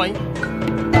কৰা হয়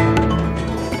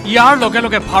ইয়াৰ লগে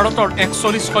লগে ভাৰতৰ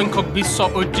 41 সংখ্যক বিশ্ব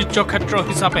ঐতিহ্য ক্ষেত্ৰ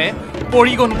হিচাপে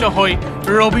পৰিগণিত হয়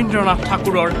ৰবীন্দ্ৰনাথ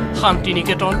ঠাকুৰৰ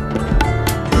Santiniketan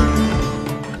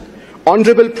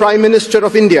Honorable Prime Minister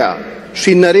of India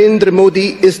Shri Narendra Modi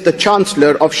is the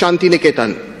Chancellor of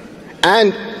Shantiniketan and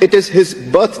it is his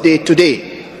birthday today.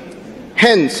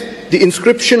 Hence, the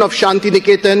inscription of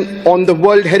Shantiniketan on the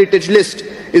World Heritage List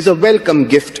is a welcome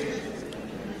gift.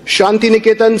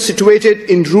 Shantiniketan, situated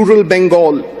in rural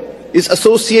Bengal, is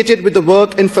associated with the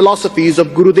work and philosophies of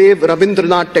Gurudev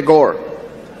Rabindranath Tagore,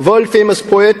 world-famous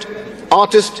poet,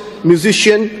 artist,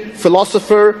 musician,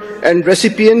 philosopher and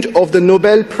recipient of the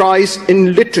Nobel Prize in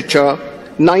Literature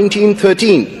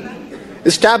 1913.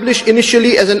 Established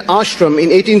initially as an ashram in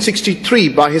 1863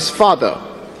 by his father,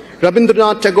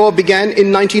 Rabindranath Tagore began in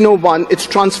 1901 its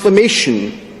transformation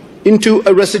into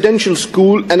a residential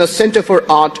school and a center for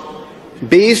art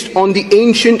based on the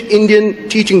ancient Indian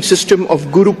teaching system of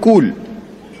Gurukul.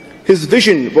 His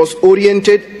vision was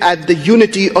oriented at the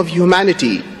unity of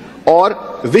humanity or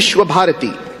Vishwa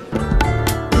Bharati.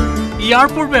 ইয়াৰ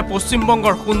পূৰ্বে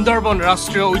পশ্চিমবংগৰ সুন্দৰবন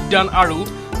ৰাষ্ট্ৰীয় উদ্যান আৰু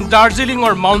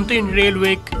দাৰ্জিলিঙৰ mountain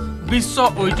ৰেলৱেক বিশ্ব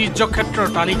ঐতিহ্য ক্ষেত্ৰৰ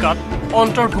তালিকাত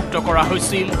অন্তৰ্ভুক্ত কৰা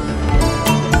হৈছিল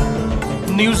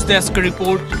news desk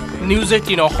report News18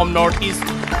 Assam Northeast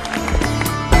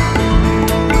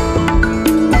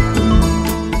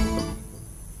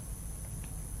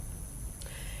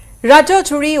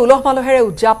ৰাজ্যজুৰি উলহ মালহেৰে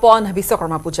উদযাপন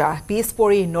বিশ্বকৰ্মা পূজা পিছ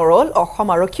পৰি নৰল অসম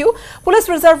আৰক্ষীও পুলিচ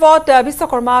ৰিজাৰ্ভত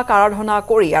বিশ্বকৰ্মাক আৰাধনা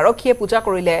কৰি আৰক্ষীয়ে পূজা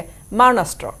কৰিলে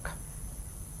মাৰণাস্ত্ৰক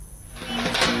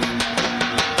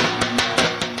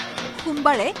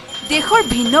সোমবাৰে দেশৰ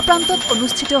ভিন্ন প্ৰান্তত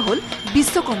অনুষ্ঠিত হ'ল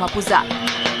বিশ্বকৰ্মা পূজা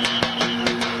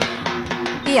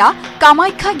এয়া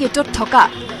কামাখ্যা গেটত থকা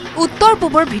উত্তৰ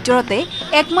পূবৰ ভিতৰতে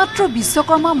একমাত্ৰ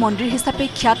বিশ্বকৰ্মা মন্দিৰ হিচাপে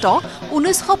খ্যাত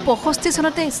 1965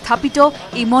 চনতে স্থাপিত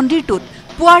এই মন্দিৰটোত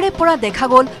পুৱাৰে পৰা দেখা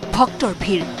গ'ল ভক্তৰ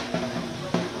ভিৰ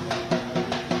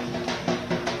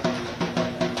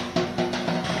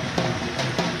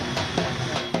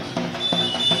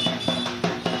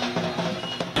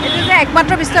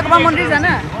একমাত্ৰ বিশ্বকৰ্মা মন্দিৰ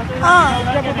জানা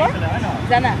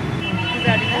জানা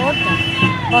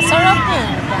বছৰত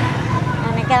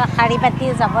এনেকৈ শাৰী পাতি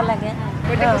যাব লাগে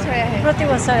প্ৰতি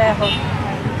বছৰে আহোঁ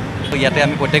ইয়াতে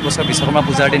আমি প্ৰত্যেক বছৰ বিশ্বকৰ্মা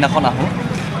পূজাৰ দিনাখন আহোঁ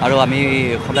আৰু আমি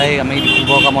সদায় আমি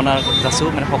শুভকামনা যাচোঁ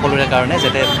মানে সকলোৰে কাৰণে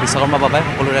যাতে বিশ্বকৰ্মা বাবাই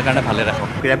সকলোৰে কাৰণে ভালে ৰাখক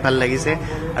বিৰাট ভাল লাগিছে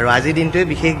আৰু আজিৰ দিনটোৱে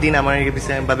বিশেষ দিন আমাৰ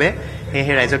বাবে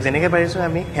সেয়েহে ৰাইজক যেনেকৈ পাৰিছোঁ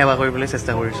আমি সেৱা কৰিবলৈ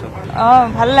চেষ্টা কৰিছোঁ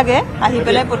ভাল লাগে আহি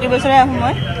পেলাই প্ৰতি বছৰে আহোঁ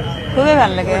মই খুবেই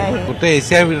ভাল লাগে গোটেই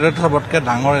এছিয়াৰ ভিতৰত সবতকৈ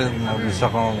ডাঙৰ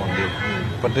বিশ্বকৰ্মা মন্দিৰ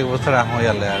প্ৰত্যেক বছৰে আহোঁ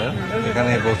ইয়ালৈ আৰু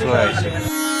সেইকাৰণে এই বছৰ আহিছোঁ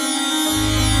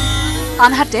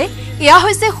আনহাতে এয়া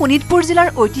হৈছে শোণিতপুৰ জিলাৰ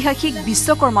ঐতিহাসিক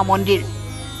বিশ্বকৰ্মা মন্দিৰ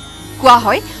কোৱা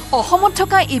হয় অসমত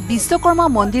থকা এই বিশ্বকৰ্মা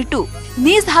মন্দিৰটো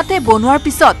নিজ হাতে বনোৱাৰ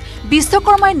পিছত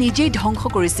বিশ্বকৰ্মাই নিজেই ধ্বংস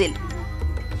কৰিছিল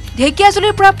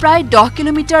ঢেকিয়াজুলিৰ পৰা প্ৰায় 10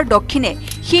 কিলোমিটাৰ দক্ষিণে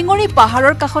শিঙৰি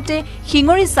পাহাৰৰ কাষতে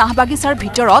শিঙৰি চাহ বাগিচাৰ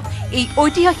ভিতৰত এই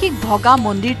ঐতিহাসিক ভগা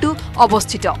মন্দিৰটো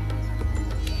অৱস্থিত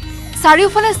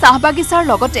চাৰিওফালে চাহ বাগিচাৰ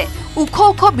লগতে ওখ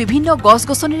ওখ বিভিন্ন গছ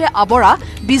গছনিৰে আৱৰা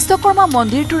বিশ্বকৰ্মা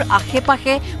মন্দিৰটোৰ আশে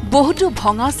পাশে বহুতো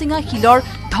ভঙা চিঙা শিলৰ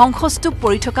ধ্বংসস্তূপ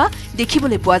পৰি থকা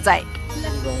দেখিবলৈ পোৱা যায়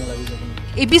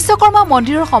এই বিশ্বকৰ্মা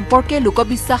মন্দিৰৰ সম্পৰ্কে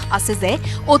লোকবিশ্বাস আছে যে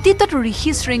অতীতত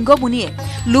ঋষি শৃংগ মুনিয়ে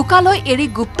লোকালয় এৰি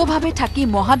গুপ্তভাৱে থাকি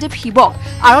মহাদেৱ শিৱক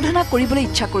আৰাধনা কৰিবলৈ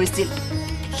ইচ্ছা কৰিছিল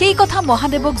সেই কথা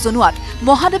মহাদেৱক জনোৱাত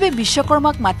মহাদেৱে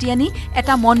বিশ্বকৰ্মাক মাতি আনি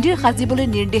এটা মন্দিৰ সাজিবলৈ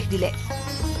নিৰ্দেশ দিলে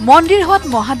মন্দিৰ হোৱাত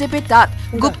মহাদেৱে তাত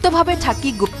গুপ্তভাৱে থাকি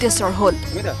গুপ্তেশ্বৰ হ'ল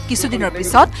কিছুদিনৰ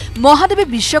পিছত মহাদেৱে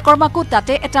বিশ্বকৰ্মাকো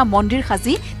তাতে এটা মন্দিৰ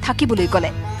সাজি থাকিবলৈ ক'লে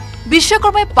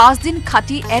বিশ্বকৰ্মাই 5 দিন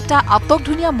খাটি এটা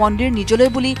আটকধুনীয়া মন্দিৰ নিজলৈ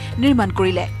বুলি নিৰ্মাণ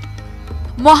কৰিলে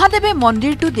মহাদেৱে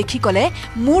মন্দিৰটো দেখি ক'লে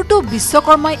মূৰটো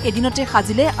বিশ্বকৰ্মাই এদিনতে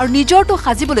সাজিলে আৰু নিজৰটো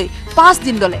সাজিবলৈ 5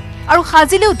 দিন ল'লে আৰু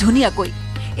সাজিলেও ধুনীয়াকৈ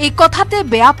এই কথাতে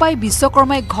বেয়া পাই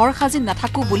বিশ্বকৰ্মাই ঘৰ সাজি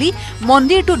নাথাকো বুলি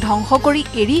মন্দিৰটো ধ্বংস কৰি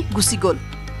এৰি গুচি গ'ল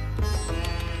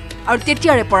আৰু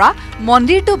তেতিয়াৰে পৰা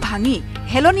মন্দিৰটো ভাঙি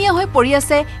হেলনীয়া হৈ পৰি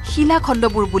আছে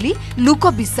শিলাখণ্ডবোৰ বুলি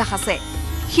লোকবিশ্বাস আছে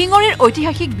সিঙৰীৰ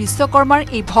ঐতিহাসিক বিশ্বকৰ্মাৰ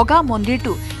এই ভগা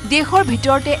মন্দিৰটো দেশৰ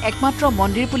ভিতৰতে একমাত্ৰ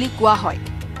মন্দিৰ বুলি কোৱা হয়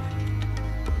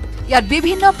ইয়াত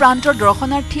বিভিন্ন প্ৰান্তৰ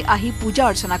দৰ্শনাৰ্থী আহি পূজা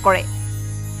অৰ্চনা কৰে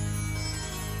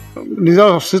নিজৰ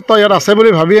অস্তিত্ব ইয়াত আছে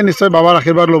বুলি ভাবিয়ে নিশ্চয় বাবাৰ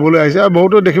আশীৰ্বাদ ল'বলৈ আহিছে আৰু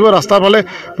বহুতো দেখিব ৰাস্তাৰ ফালে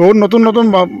বহুত নতুন নতুন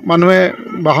মানুহে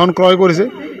বাহন ক্ৰয় কৰিছে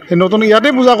সেই নতুন ইয়াতে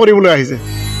পূজা কৰিবলৈ আহিছে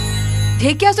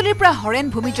ঢেকিয়াজুলিৰ পৰা হৰেণ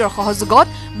ভূমিজৰ সহযোগত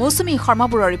মৌচুমী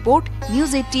শৰ্মাবুৰৰ report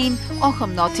news 18 Assam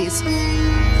north east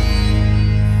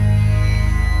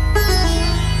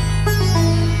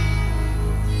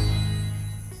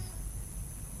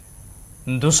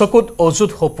দুচকুত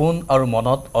অযুত সপোন আৰু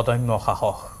মনত অদম্য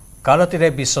সাহস কাৰাতেৰে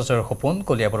বিশ্বজয়ৰ সপোন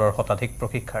কলিয়াবৰৰ শতাধিক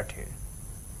প্ৰশিক্ষাৰ্থীৰ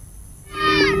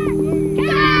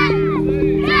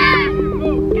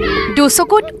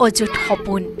দুচকুত অযুত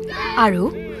সপোন আৰু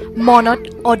মনত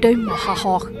অদম্য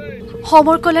সাহস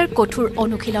সমৰকলাৰ কঠোৰ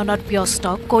অনুশীলনত ব্যস্ত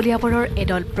কলিয়াবৰৰ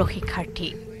এদল প্ৰশিক্ষাৰ্থী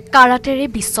কাৰাতেৰে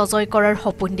বিশ্বজয় কৰাৰ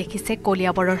সপোন দেখিছে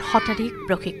কলিয়াবৰৰ শতাধিক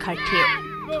প্ৰশিক্ষাৰ্থীয়ে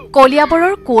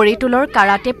কলিয়াবৰৰ কুঁৱৰীটোলৰ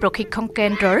কাৰাতে প্ৰশিক্ষণ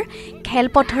কেন্দ্ৰৰ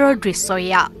খেলপথাৰৰ দৃশ্য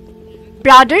এয়া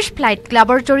ব্ৰাদাৰ্ছ ফ্লাইট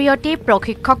ক্লাবৰ জৰিয়তে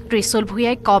প্ৰশিক্ষক ত্ৰিশুল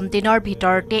ভূঞাই কম দিনৰ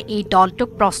ভিতৰতে এই দলটোক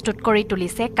প্ৰস্তুত কৰি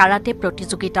তুলিছে কাৰাতে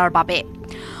প্ৰতিযোগিতাৰ বাবে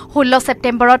 16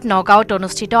 ছেপ্টেম্বৰত নগাঁৱত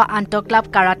অনুষ্ঠিত আন্তঃক্লাব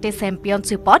কাৰাতে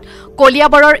চেম্পিয়নশ্বিপত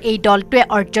কলিয়াবৰৰ এই দলটোৱে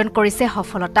অৰ্জন কৰিছে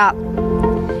সফলতা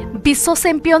বিশ্ব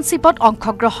চেম্পিয়নশ্বিপত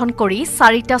অংশগ্ৰহণ কৰি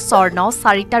 4টা স্বৰ্ণ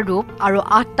 4টা ৰূপ আৰু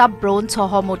 8টা ব্ৰঞ্জ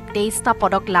সহ মুঠ 23টা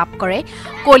পদক লাভ কৰে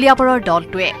কলিয়াবৰৰ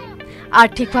দলটোৱে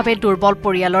আৰ্থিকভাৱে দুৰ্বল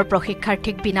পৰিয়ালৰ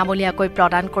প্ৰশিক্ষাৰ্থীক বিনামূলীয়াকৈ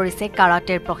প্ৰদান কৰিছে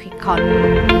কাৰাটেৰ প্ৰশিক্ষণ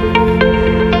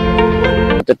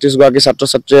 33 গৰাকী ছাত্ৰ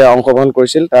ছাত্ৰীয়ে অংশগ্ৰহণ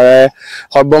কৰিছিল তাৰে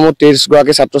সৰ্বমুঠ 23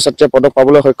 গৰাকী ছাত্ৰ ছাত্ৰীয়ে পদক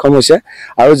পাবলৈ সক্ষম হৈছে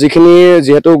আৰু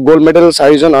যেহেতু গোল্ড মেডেল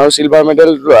 4 জন আৰু সিলভাৰ মেডেল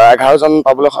 11 জন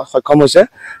পাবলৈ সক্ষম হৈছে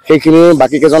সেইখিনি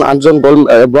বাকি কেজন 8 জন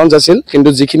ব্ৰঞ্জ আছিল কিন্তু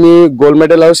যিখিনি গোল্ড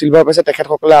মেডেল আৰু সিলভাৰ পাইছে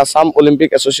তেখেতসকলে আসাম অলিম্পিক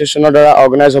এছ'চিয়েশ্যনৰ দ্বাৰা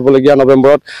অৰ্গেনাইজ হ'বলগীয়া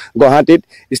নৱেম্বৰত গুৱাহাটীত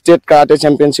ষ্টেট কাৰাটে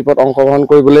চেম্পিয়নশ্বিপত অংশগ্ৰহণ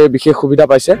কৰিবলৈ বিশেষ সুবিধা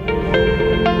পাইছে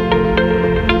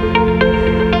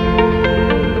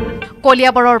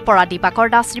কলিয়াবৰৰ পৰা দীপাকৰ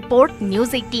Das report news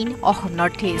 18 Assam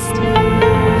north east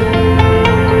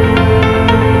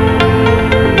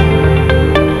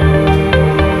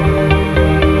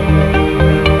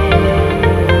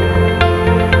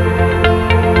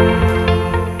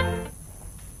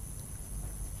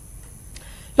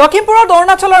লখিমপুৰত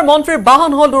অৰুণাচলৰ মন্ত্ৰীৰ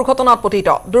বাহন হল দুৰ্ঘটনাত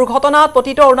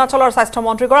পতিত অৰুণাচলৰ স্বাস্থ্য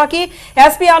মন্ত্ৰীগৰাকী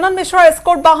এছপি আনন্দ মিশ্ৰৰ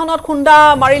এস্কৰ্ট বাহনত খুন্দা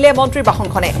মাৰিলে মন্ত্ৰীৰ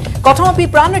বাহনখনে কথমপি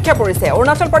প্ৰাণ ৰক্ষা পৰিছে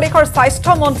অৰুণাচল প্ৰদেশৰ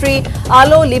স্বাস্থ্য মন্ত্ৰী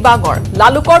আলো লিবাঙৰ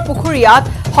লালুকৰ পুখুৰীয়াত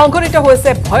সংঘটিত হৈছে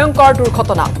ভয়ংকৰ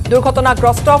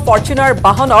দুৰ্ঘটনাগ্ৰস্ত ফৰ্চুনাৰ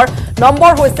বাহনৰ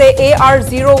নম্বৰ হৈছে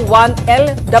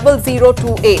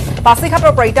AR01L0028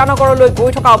 পাছিঘাটৰ পৰা ইটানগৰলৈ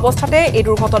গৈ থকা অৱস্থাতে এই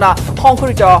দুৰ্ঘটনা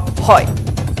সংঘটিত হয়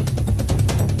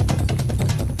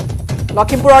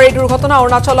লখিমপুৰৰ এই দুৰ্ঘটনা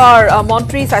অৰুণাচলৰ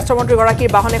স্বাস্থ্য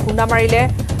মন্ত্ৰীগৰাকীৰ বাহনে খুন্দা মাৰিলে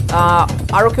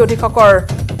আৰক্ষী অধীক্ষকৰ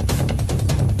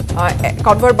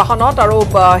কনভয়ৰ বাহনত আৰু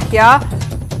হিয়া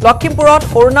লখিমপুৰত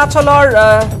অৰুণাচলৰ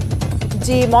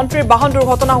যি মন্ত্ৰীৰ বাহন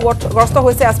দুৰ্ঘটনাগ্ৰস্ত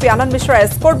হৈছে এছপি আনন্দ মিশ্ৰৰ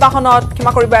এস্কৰ্ট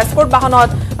বাহনত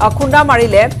খুন্দা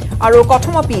মাৰিলে আৰু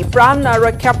কথমপি প্ৰাণ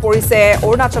ৰক্ষা পৰিছে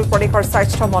অৰুণাচল প্ৰদেশৰ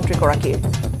স্বাস্থ্য মন্ত্ৰীগৰাকীৰ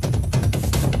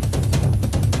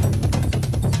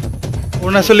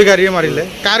অৰুণাচলী গাড়ীয়ে মাৰিলে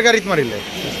কাৰ গাড়ীত মাৰিলে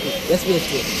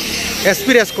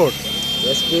এছপিৰ এস্কৰ্ট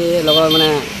লগৰ মানে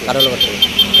গাৰ্ডৰ লগত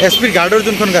এছপিৰ গাৰ্ডৰ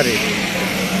যোনখন গাড়ী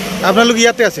আপোনালোক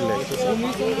ইয়াতে আছিলে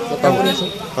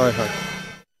হয়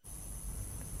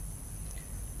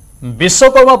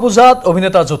বিশ্বকৰ্মা পূজাত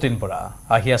অভিনেতা যতীন বৰা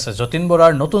আহি আছে যতীন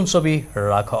বৰাৰ নতুন ছবি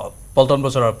ৰাঘৱ পল্টন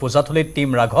বজাৰৰ পূজাথলীত টিম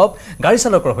ৰাঘৱ গাড়ী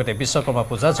চালকৰ সৈতে বিশ্বকৰ্মা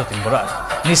পূজা যতীন বৰা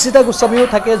নিশ্চিতা গোস্বামীও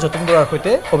থাকে যতীন বৰাৰ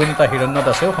সৈতে অভিনেতা হিৰণ্য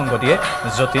দাসেও সংগ দিয়ে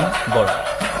যতীন বৰা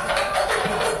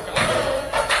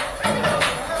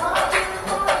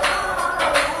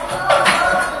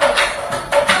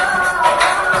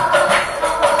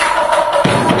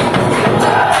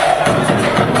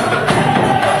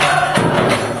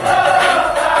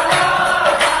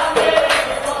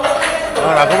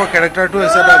ৰাঘৱৰ কেৰেক্টাৰটো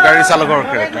হৈছে এটা গাড়ী চালকৰ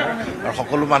কেৰেক্টাৰ আৰু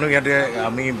সকলো মানুহ ইয়াতে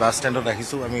আমি বাছ ষ্টেণ্ডত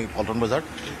আহিছোঁ আমি পল্টন বজাৰত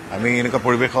আমি এনেকুৱা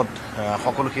পৰিৱেশত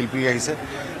সকলো শিল্পী আহিছে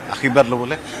আশীৰ্বাদ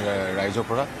ল'বলৈ ৰাইজৰ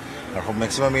পৰা আৰু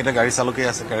মেক্সিমাম এতিয়া গাড়ী চালকেই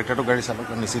আছে কেৰেক্টাৰটো গাড়ী চালক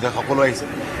নিশ্চিত সকলো আহিছে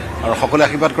আৰু সকলোৱে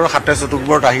আশীৰ্বাদ কৰক 27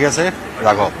 অক্টোবৰত আহি আছে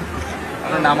ৰাঘৱ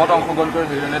নামত অংশগ্ৰহণ কৰি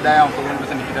হিৰণ্য দাই অংশগ্ৰহণ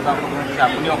কৰিছে নিশ্চিত অংশগ্ৰহণ কৰিছে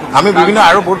আপুনি আমি বিভিন্ন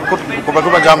আৰু বহুত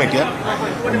ক'ৰবাত যাম এতিয়া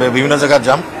বিভিন্ন জেগাত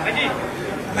যাম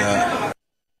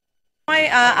মই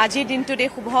আজিৰ দিনটোত এই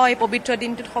শুভ এই পবিত্ৰ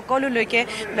দিনটোত সকলোলৈকে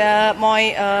মই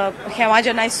সেৱা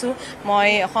জনাইছোঁ মই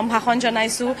সম্ভাষণ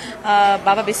জনাইছোঁ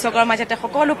বাবা বিশ্বকৰ্মা যাতে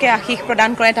সকলোকে আশীষ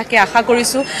প্ৰদান কৰে তাকে আশা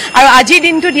কৰিছোঁ আৰু আজিৰ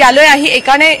দিনটোত ইয়ালৈ আহি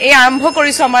এইকাৰণে এই আৰম্ভ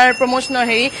কৰিছোঁ আমাৰ প্ৰমোচনৰ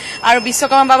হেৰি আৰু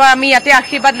বিশ্বকৰ্মা বাবা আমি ইয়াতে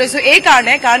আশীৰ্বাদ লৈছোঁ এই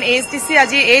কাৰণে কাৰণ ASTC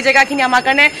আজি এই জেগাখিনি আমাৰ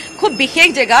কাৰণে খুব বিশেষ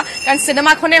জেগা কাৰণ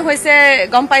চিনেমাখনে হৈছে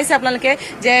গম পাইছে আপোনালোকে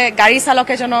যে গাড়ী চালক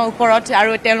এজনৰ ওপৰত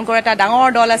আৰু তেওঁলোকৰ এটা ডাঙৰ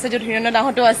দল আছে য'ত হিৰণ্য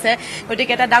দাহঁতো আছে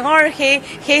গতিকে এটা ডাঙৰ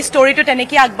সেই ষ্টৰিটো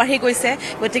তেনেকৈ আগবাঢ়ি গৈছে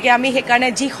গতিকে আমি সেইকাৰণে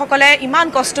যিসকলে ইমান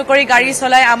কষ্ট কৰি গাড়ী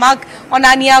চলাই আমাক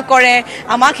অনা নিয়া কৰে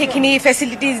আমাক সেইখিনি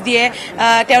ফেচিলিটিজ দিয়ে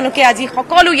তেওঁলোকে আজি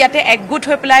সকলো ইয়াতে একগোট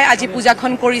হৈ পেলাই আজি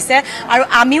পূজাখন কৰিছে আৰু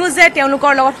আমিও যে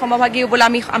তেওঁলোকৰ লগত সমভাগী হ'বলৈ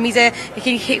আমি যে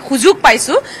সেইখিনি সুযোগ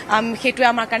পাইছোঁ সেইটোৱে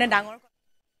আমাৰ কাৰণে ডাঙৰ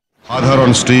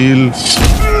সাধাৰণ ষ্টীল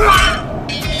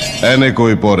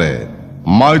এনেকৈ পৰে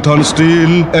মাইথন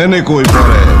ষ্টীল এনেকৈ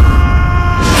পৰে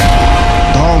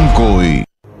ধমকৈ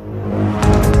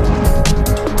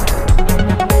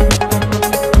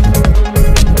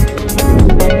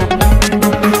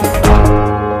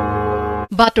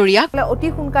বাতৰিয়া অতি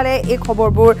সোনকালে এই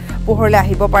খবৰবোৰ পোহৰলৈ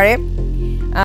আহিব পাৰে